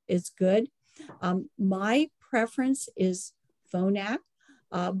think is good. My preference is Phonak,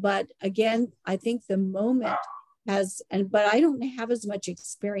 but again, I think the moment but I don't have as much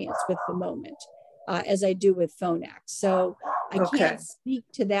experience with the moment as I do with Phonak. So I can't speak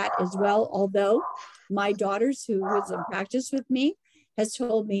to that as well, although my daughters who was in practice with me has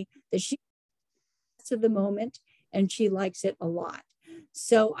told me that she to the moment and she likes it a lot.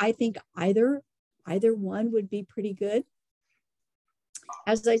 So I think either one would be pretty good.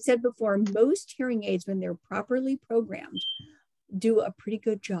 As I said before, most hearing aids, when they're properly programmed, do a pretty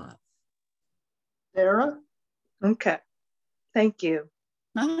good job. Sarah? Okay, thank you.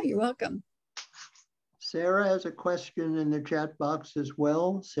 You're welcome. Sarah has a question in the chat box as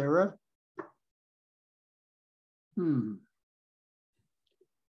well. Sarah?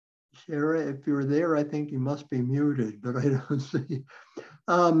 Sarah, if you're there, I think you must be muted, but I don't see.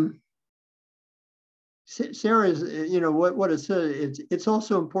 Sarah is, you know, what it says, it's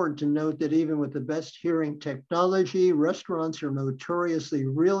also important to note that even with the best hearing technology, restaurants are notoriously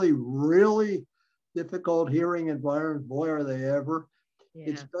really difficult hearing environments. Boy, are they ever. Yeah.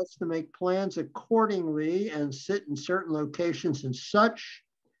 It's best to make plans accordingly and sit in certain locations and such.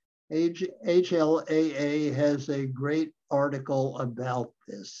 HLAA has a great article about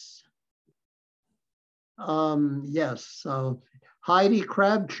this. Yes, so Heidi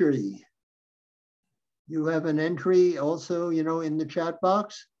Crabtree, you have an entry also, you know, in the chat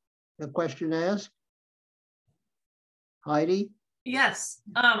box, a question asked. Heidi? Yes,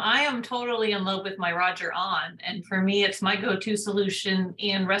 I am totally in love with my Roger On, and for me, it's my go-to solution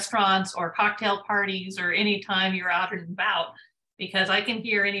in restaurants or cocktail parties or anytime you're out and about, because I can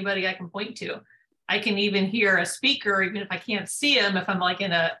hear anybody I can point to. I can even hear a speaker, even if I can't see him, if I'm like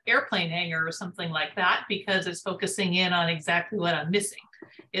in an airplane hangar or something like that, because it's focusing in on exactly what I'm missing,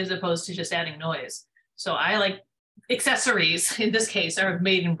 as opposed to just adding noise. So I like accessories, in this case, are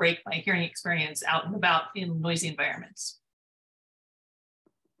made and break my hearing experience out and about in noisy environments.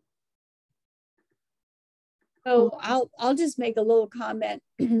 So I'll just make a little comment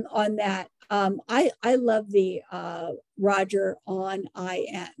on that. I love the Roger On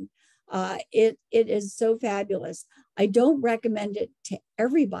IN. It is so fabulous. I don't recommend it to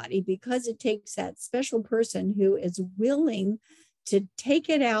everybody because it takes that special person who is willing to take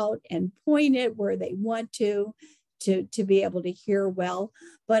it out and point it where they want to be able to hear well.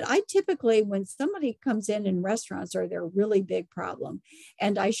 But I typically, when somebody comes in restaurants or they're a really big problem,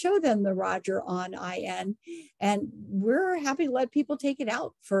 and I show them the Roger On IN, and we're happy to let people take it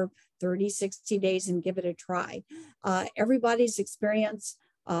out for 30, 60 days and give it a try. Everybody's experience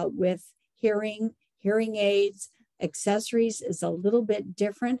with hearing aids, accessories is a little bit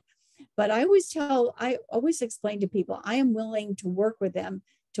different. But I always explain to people, I am willing to work with them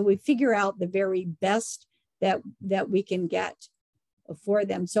till we figure out the very best that we can get for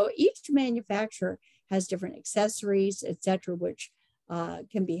them. So each manufacturer has different accessories, et cetera, which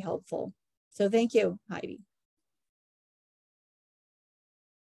can be helpful. So thank you, Heidi.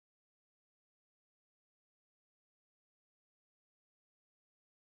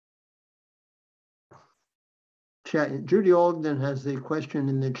 Judy Ogden has the question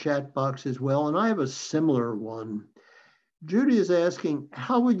in the chat box as well, and I have a similar one. Judy is asking,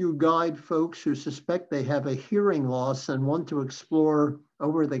 how would you guide folks who suspect they have a hearing loss and want to explore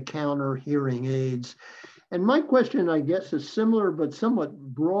over-the-counter hearing aids? And my question, I guess, is similar but somewhat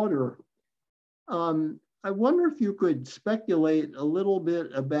broader. I wonder if you could speculate a little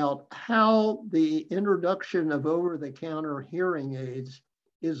bit about how the introduction of over-the-counter hearing aids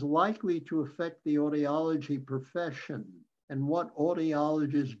is likely to affect the audiology profession and what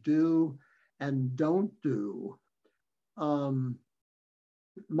audiologists do and don't do.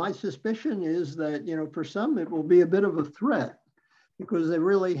 My suspicion is that, you know, for some it will be a bit of a threat because they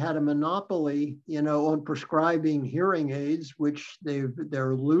really had a monopoly, you know, on prescribing hearing aids, which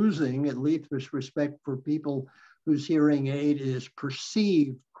they're losing, at least with respect for people whose hearing aid is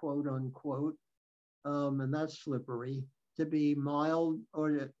perceived, quote unquote, and that's slippery, to be mild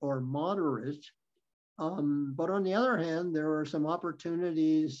or moderate. But on the other hand, there are some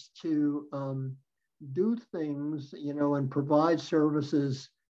opportunities to do things, you know, and provide services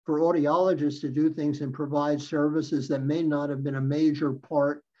for audiologists to do things and provide services that may not have been a major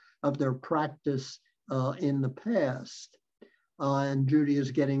part of their practice in the past. And Judy is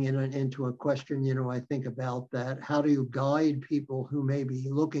getting into a question, you know, I think about that. How do you guide people who may be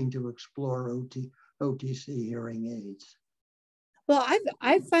looking to explore OTC hearing aids? Well,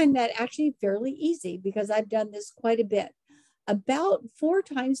 I find that actually fairly easy because I've done this quite a bit. About 4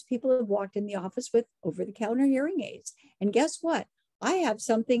 times people have walked in the office with over-the-counter hearing aids. And guess what? I have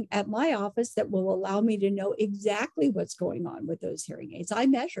something at my office that will allow me to know exactly what's going on with those hearing aids. I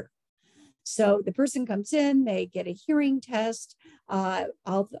measure. So the person comes in, they get a hearing test.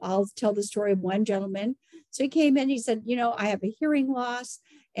 I'll tell the story of one gentleman. So he came in, he said, you know, I have a hearing loss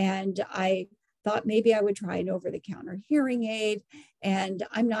and I thought maybe I would try an over-the-counter hearing aid. And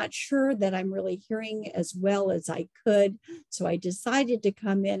I'm not sure that I'm really hearing as well as I could. So I decided to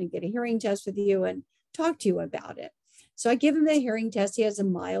come in and get a hearing test with you and talk to you about it. So I give him the hearing test. He has a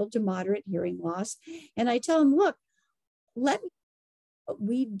mild to moderate hearing loss. And I tell him, look, let me what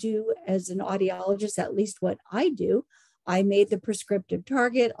we do as an audiologist, at least what I do. I made the prescriptive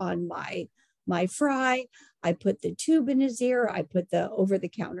target on my fry. I put the tube in his ear. I put the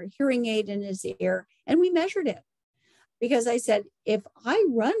over-the-counter hearing aid in his ear, and we measured it. Because I said, if I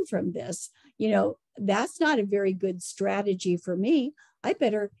run from this, you know, that's not a very good strategy for me. I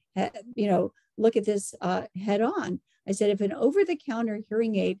better, you know, look at this head on. I said, if an over-the-counter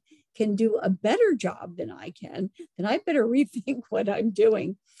hearing aid can do a better job than I can, then I better rethink what I'm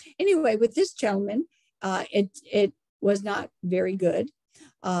doing. Anyway, with this gentleman, it was not very good.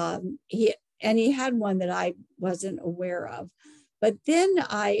 He had one that I wasn't aware of. But then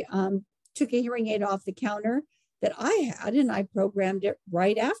I took a hearing aid off the counter that I had, and I programmed it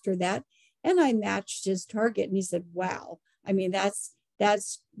right after that, and I matched his target. And he said, wow, I mean,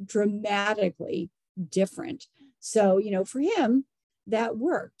 that's dramatically different. So, you know, for him, that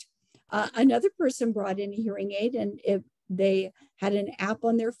worked. Another person brought in a hearing aid, and they had an app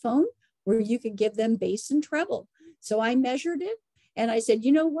on their phone where you could give them bass and treble. So I measured it, and I said,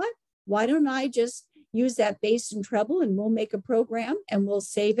 you know what? Why don't I just use that bass and treble, and we'll make a program and we'll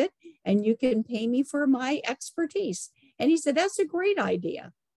save it, and you can pay me for my expertise. And he said, that's a great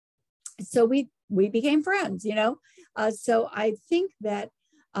idea. So we became friends, you know? So I think that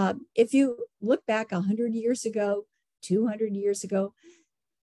if you look back 100 years ago, 200 years ago,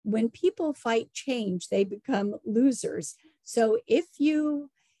 when people fight change, they become losers. So if you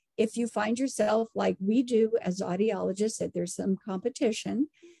find yourself like we do as audiologists, that there's some competition,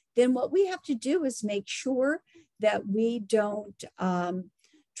 then what we have to do is make sure that we don't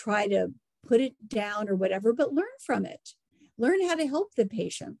try to put it down or whatever, but learn from it. Learn how to help the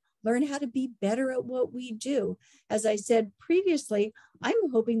patient. Learn how to be better at what we do. As I said previously,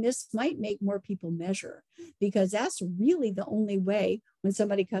 I'm hoping this might make more people measure, because that's really the only way when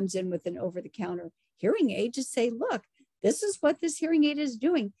somebody comes in with an over-the-counter hearing aid to say, look, this is what this hearing aid is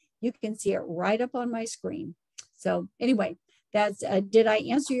doing. You can see it right up on my screen. So anyway, that's, did I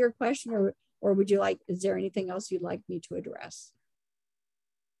answer your question, or would you like, is there anything else you'd like me to address?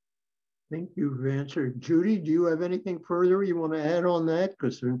 I think you've answered. Judy, do you have anything further you want to add on that?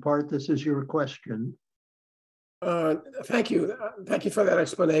 Because in part, this is your question. Thank you. Thank you for that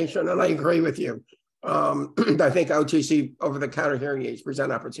explanation. And I agree with you. I think OTC, over-the-counter hearing aids,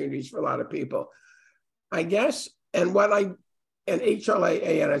 present opportunities for a lot of people. I guess, and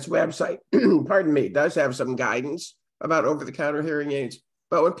HLAA on its website, pardon me, does have some guidance about over-the-counter hearing aids.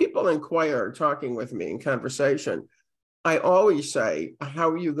 But when people inquire, talking with me in conversation, I always say, how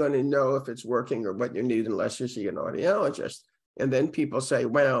are you going to know if it's working or what you need unless you see an audiologist? And then people say,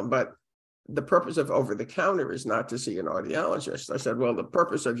 well, but the purpose of over-the-counter is not to see an audiologist. I said, well, the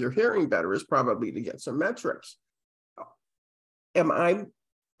purpose of your hearing better is probably to get some metrics. Am I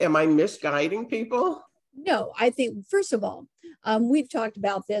misguiding people? No, I think, first of all, we've talked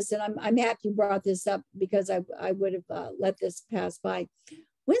about this, and I'm happy you brought this up, because I would have let this pass by.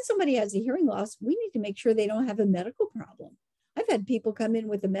 When somebody has a hearing loss, we need to make sure they don't have a medical problem. I've had people come in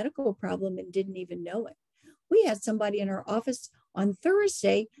with a medical problem and didn't even know it. We had somebody in our office on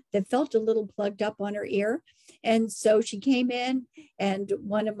Thursday that felt a little plugged up on her ear. And so she came in, and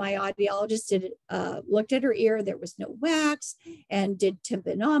one of my audiologists looked at her ear. There was no wax, and did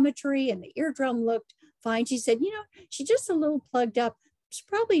tympanometry, and the eardrum looked fine. She said, you know, she's just a little plugged up. It's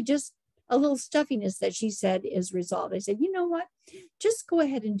probably just a little stuffiness that she said is resolved. I said, you know what? Just go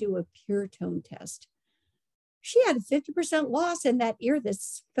ahead and do a pure tone test. She had a 50% loss in that ear that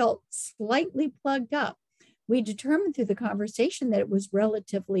felt slightly plugged up. We determined through the conversation that it was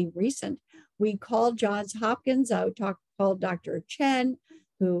relatively recent. We called Johns Hopkins. I called Dr. Chen,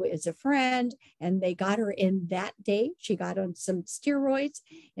 who is a friend, and they got her in that day. She got on some steroids,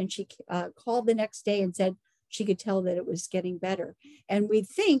 and she called the next day and said she could tell that it was getting better. And we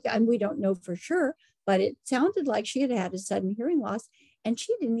think, and we don't know for sure, but it sounded like she had had a sudden hearing loss and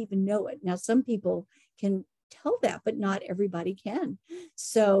she didn't even know it. Now, some people can tell that, but not everybody can.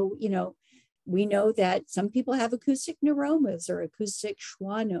 So, we know that some people have acoustic neuromas or acoustic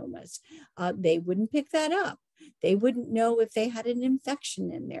schwannomas. They wouldn't pick that up. They wouldn't know if they had an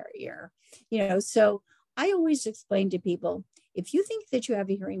infection in their ear. So I always explain to people, if you think that you have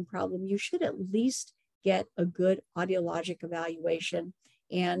a hearing problem, you should at least get a good audiologic evaluation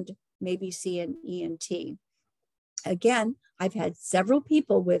and maybe see an ENT. Again, I've had several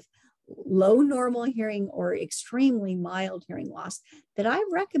people with low normal hearing or extremely mild hearing loss that I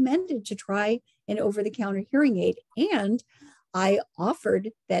recommended to try an over-the-counter hearing aid. And I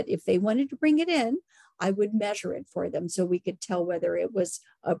offered that if they wanted to bring it in, I would measure it for them so we could tell whether it was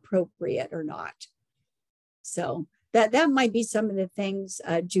appropriate or not. So that might be some of the things,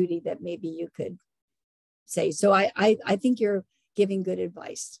 Judy, that maybe you could say. So I think you're giving good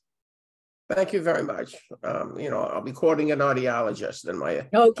advice. Thank you very much. I'll be quoting an audiologist in my,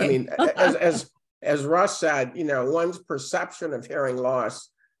 okay. I mean, as Russ said, one's perception of hearing loss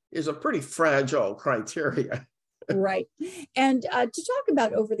is a pretty fragile criteria. Right. And to talk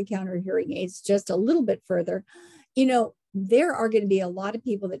about over-the-counter hearing aids just a little bit further, there are going to be a lot of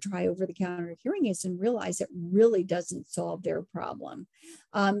people that try over-the-counter hearing aids and realize it really doesn't solve their problem.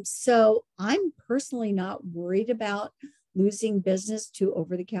 So I'm personally not worried about losing business to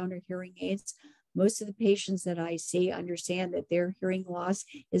over-the-counter hearing aids. Most of the patients that I see understand that their hearing loss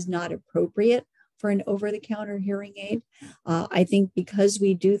is not appropriate for an over-the-counter hearing aid. I think because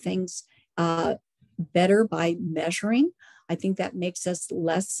we do things better by measuring, I think that makes us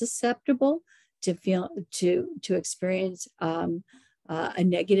less susceptible to experience a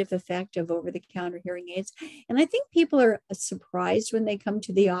negative effect of over-the-counter hearing aids. And I think people are surprised when they come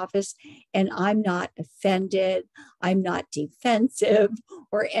to the office, and I'm not offended, I'm not defensive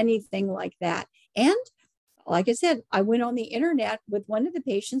or anything like that. And like I said, I went on the internet with one of the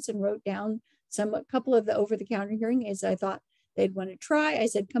patients and wrote down a couple of the over-the-counter hearing aids I thought they'd want to try. I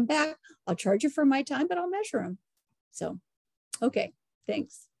said, come back, I'll charge you for my time, but I'll measure them. So, okay,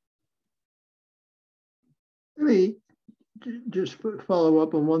 thanks. Let me just follow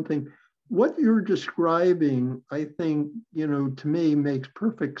up on one thing. What you're describing, I think, to me makes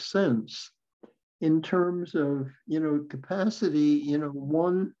perfect sense in terms of, capacity,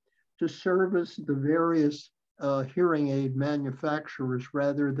 one, to service the various hearing aid manufacturers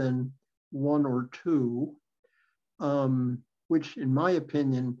rather than one or two, which in my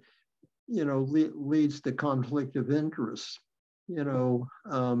opinion, leads to conflict of interest,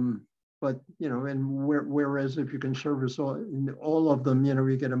 but, and whereas if you can service all of them,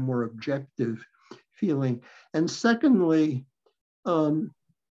 you get a more objective feeling. And secondly, the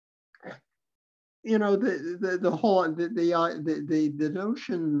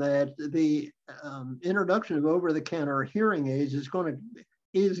notion that the introduction of over-the-counter hearing aids is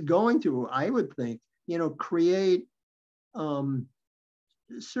going to, I would think, create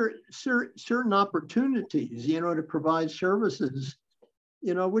certain opportunities, to provide services,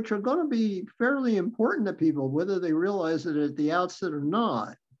 which are going to be fairly important to people, whether they realize it at the outset or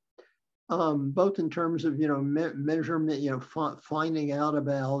not. Both in terms of, measurement, finding out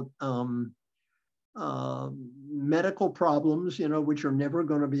about medical problems, which you're never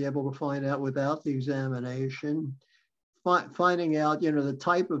going to be able to find out without the examination. Finding out, the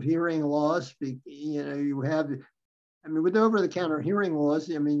type of hearing loss, you have, with over-the-counter hearing loss,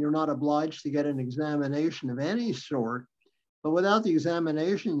 you're not obliged to get an examination of any sort. But without the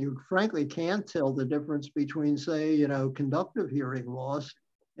examination, you frankly can't tell the difference between, say, conductive hearing loss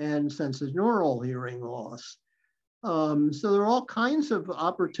and sensorineural hearing loss. So there are all kinds of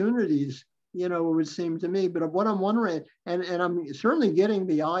opportunities, it would seem to me. But what I'm wondering, and I'm certainly getting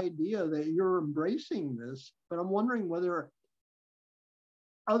the idea that you're embracing this, but I'm wondering whether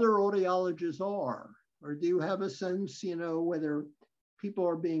other audiologists are, or do you have a sense, whether people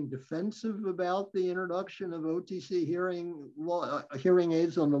are being defensive about the introduction of OTC hearing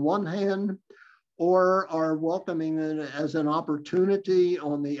aids on the one hand, or are welcoming it as an opportunity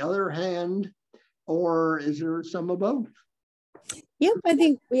on the other hand, or is there some of both? Yeah,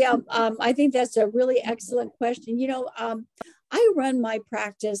 I think that's a really excellent question. I run my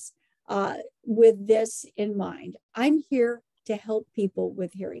practice with this in mind. I'm here to help people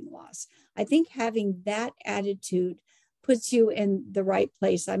with hearing loss. I think having that attitude puts you in the right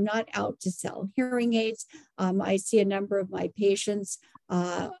place. I'm not out to sell hearing aids. I see a number of my patients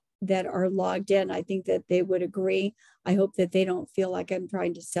that are logged in. I think that they would agree. I hope that they don't feel like I'm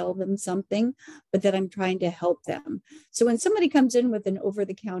trying to sell them something, but that I'm trying to help them. So when somebody comes in with an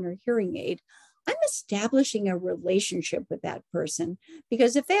over-the-counter hearing aid, I'm establishing a relationship with that person,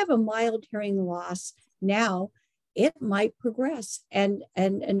 because if they have a mild hearing loss now, it might progress, and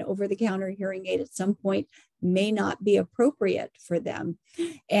an over-the-counter hearing aid at some point may not be appropriate for them.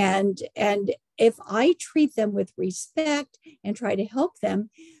 And if I treat them with respect and try to help them,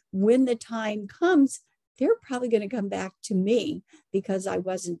 when the time comes, they're probably going to come back to me because I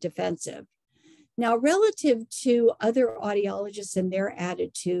wasn't defensive. Now, relative to other audiologists and their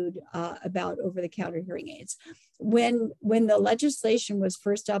attitude about over-the-counter hearing aids, when the legislation was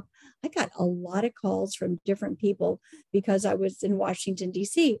first up, I got a lot of calls from different people because I was in Washington,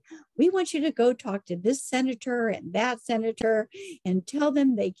 D.C. We want you to go talk to this senator and that senator and tell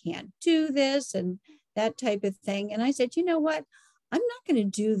them they can't do this and that type of thing. And I said, you know what? I'm not going to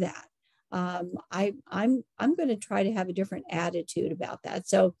do that. I'm going to try to have a different attitude about that.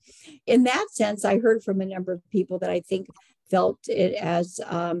 So in that sense, I heard from a number of people that I think felt it as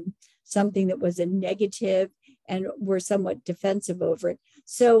something that was a negative and were somewhat defensive over it.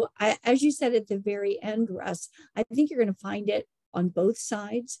 So as you said at the very end, Russ, I think you're going to find it on both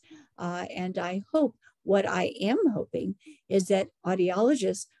sides. And I hope, what I am hoping is that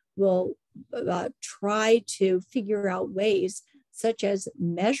audiologists will try to figure out ways such as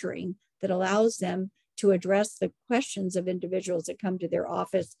measuring that allows them to address the questions of individuals that come to their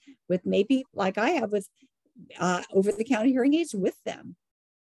office with, maybe like I have with over-the-counter hearing aids with them.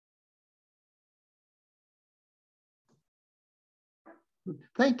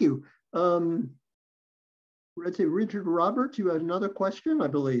 Thank you. Let's see, Richard Roberts, you had another question, I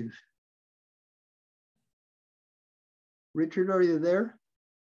believe. Richard, are you there?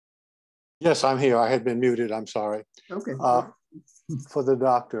 Yes, I'm here. I had been muted. I'm sorry. Okay. For the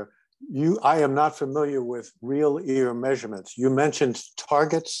doctor, I am not familiar with real ear measurements. You mentioned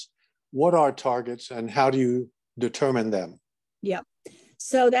targets. What are targets and how do you determine them? Yeah,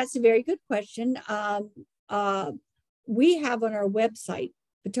 so that's a very good question. We have on our website,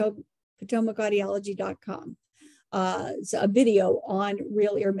 PotomacAudiology.com, a video on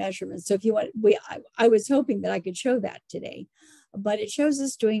real ear measurements. So if you want, I was hoping that I could show that today, but it shows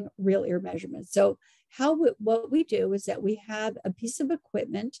us doing real ear measurements. So what we do is that we have a piece of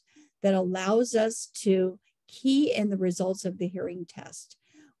equipment that allows us to key in the results of the hearing test.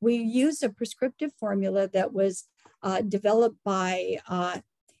 We use a prescriptive formula that was developed by,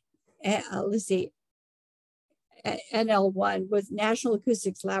 NL1 with National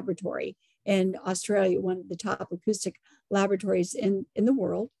Acoustics Laboratory in Australia, one of the top acoustic laboratories in the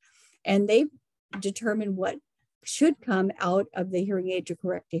world. And they determine what should come out of the hearing aid to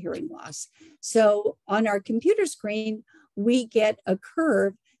correct a hearing loss. So on our computer screen, we get a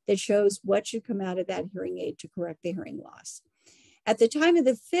curve that shows what should come out of that hearing aid to correct the hearing loss. At the time of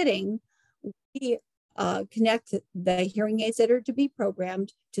the fitting, we connect the hearing aids that are to be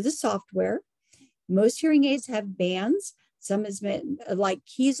programmed to the software. Most hearing aids have bands. Some is like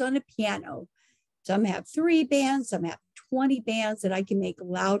keys on a piano. Some have 3 bands, some have 20 bands that I can make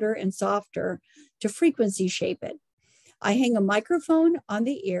louder and softer to frequency shape it. I hang a microphone on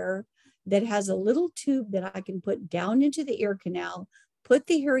the ear that has a little tube that I can put down into the ear canal, put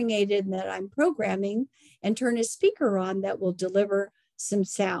the hearing aid in that I'm programming, and turn a speaker on that will deliver some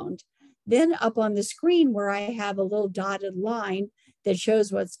sound. Then up on the screen where I have a little dotted line that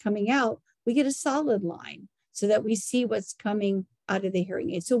shows what's coming out, we get a solid line so that we see what's coming out of the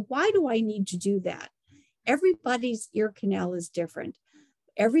hearing aid. So why do I need to do that? Everybody's ear canal is different.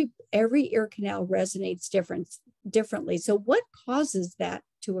 Every ear canal resonates differently. So what causes that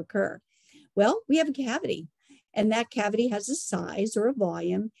to occur? Well, we have a cavity, and that cavity has a size or a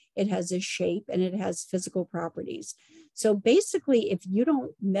volume, it has a shape, and it has physical properties. So basically, if you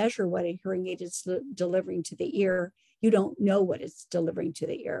don't measure what a hearing aid is delivering to the ear, you don't know what it's delivering to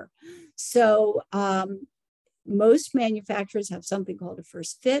the ear. So most manufacturers have something called a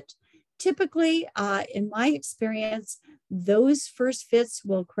first fit. Typically, in my experience, those first fits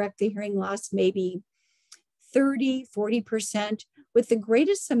will correct the hearing loss maybe 30, 40%, with the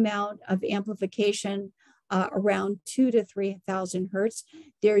greatest amount of amplification around 2,000 to 3,000 hertz.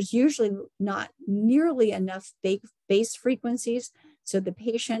 There's usually not nearly enough bass frequencies, so the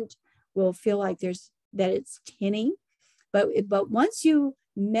patient will feel like that it's tinny. But once you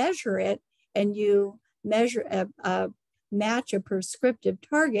measure it and you measure match a prescriptive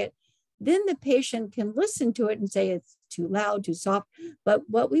target, then the patient can listen to it and say it's too loud, too soft. But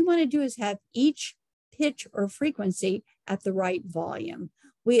what we want to do is have each pitch or frequency at the right volume.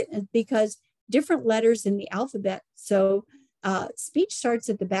 Because different letters in the alphabet, so speech starts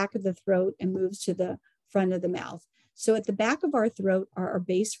at the back of the throat and moves to the front of the mouth. So at the back of our throat are our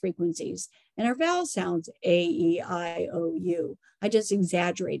bass frequencies, and our vowel sounds A, E, I, O, U. I just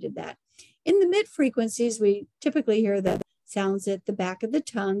exaggerated that. In the mid frequencies, we typically hear the sounds at the back of the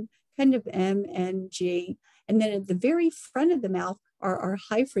tongue, kind of M and G. And then at the very front of the mouth are our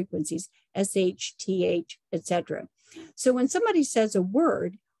high frequencies, SH, TH, etc. So when somebody says a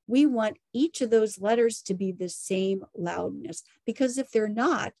word, we want each of those letters to be the same loudness, because if they're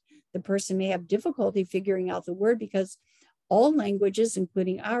not, the person may have difficulty figuring out the word, because all languages,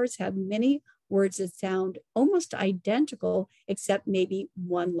 including ours, have many words that sound almost identical, except maybe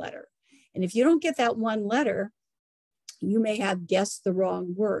one letter. And if you don't get that one letter, you may have guessed the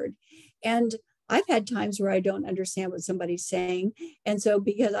wrong word. And I've had times where I don't understand what somebody's saying. And so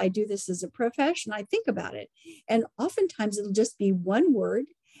because I do this as a profession, I think about it. And oftentimes it'll just be one word.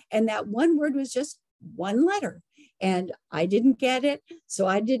 And that one word was just one letter. And I didn't get it. So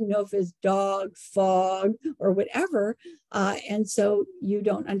I didn't know if it's dog, fog, or whatever. And so you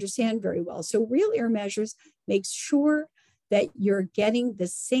don't understand very well. So real ear measures makes sure that you're getting the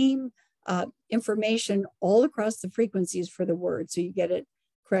same information all across the frequencies for the word, so you get it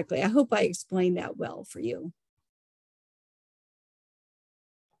correctly. I hope I explained that well for you.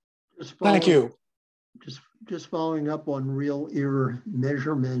 Thank you. Just following up on real ear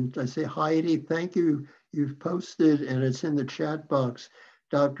measurement, I say, Heidi, thank you. You've posted, and it's in the chat box,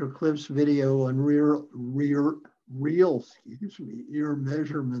 Dr. Cliff's video on real ear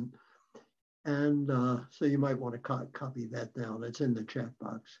measurement. And so you might want to copy that down. It's in the chat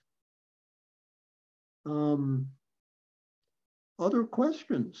box. Other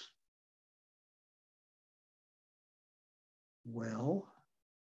questions? Well,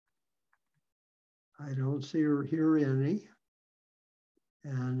 I don't see or hear any.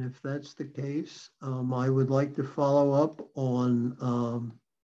 And if that's the case, I would like to follow up on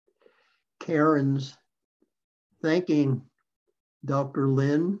Karen's thanking Dr.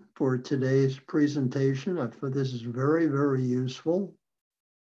 Linn for today's presentation. I thought this is very, very useful.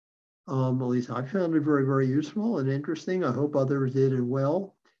 At least I found it very, very useful and interesting. I hope others did as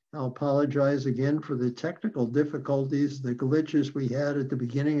well. I'll apologize again for the technical difficulties, the glitches we had at the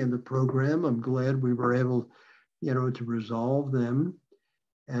beginning of the program. I'm glad we were able, to resolve them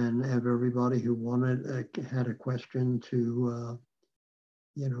and have everybody who wanted had a question to,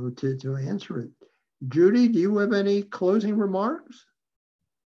 to answer it. Judy, do you have any closing remarks?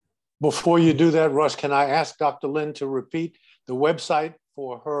 Before you do that, Russ, can I ask Dr. Linn to repeat the website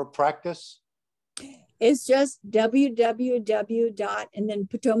for her practice? It's just www. and then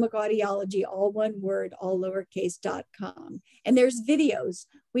Potomac Audiology, all one word, all lowercase.com. And there's videos.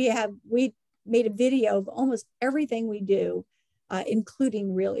 We made a video of almost everything we do,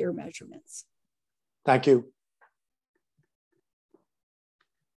 including real ear measurements. Thank you.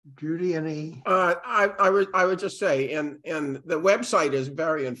 Judy, any? I would just say, and the website is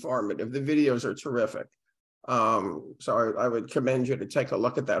very informative. The videos are terrific. So I would commend you to take a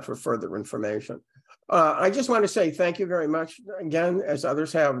look at that for further information. I just want to say thank you very much again, as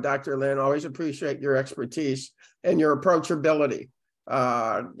others have, Dr. Linn. Always appreciate your expertise and your approachability.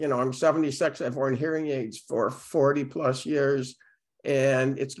 I'm 76. I've worn hearing aids for 40 plus years,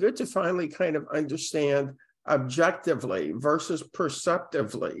 and it's good to finally kind of understand objectively versus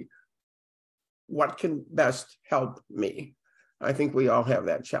perceptively what can best help me. I think we all have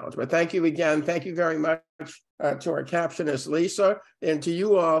that challenge. But thank you again. Thank you very much to our captionist, Lisa, and to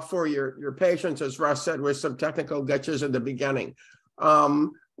you all for your patience, as Russ said, with some technical glitches in the beginning.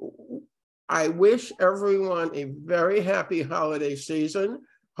 I wish everyone a very happy holiday season.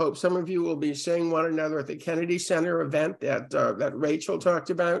 Hope some of you will be seeing one another at the Kennedy Center event that Rachel talked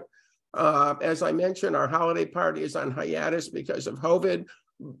about. As I mentioned, our holiday party is on hiatus because of COVID,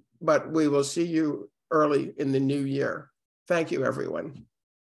 but we will see you early in the new year. Thank you, everyone.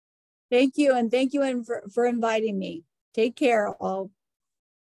 Thank you, and thank you for inviting me. Take care, all.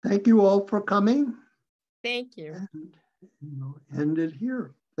 Thank you all for coming. Thank you. And end it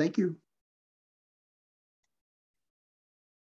here. Thank you.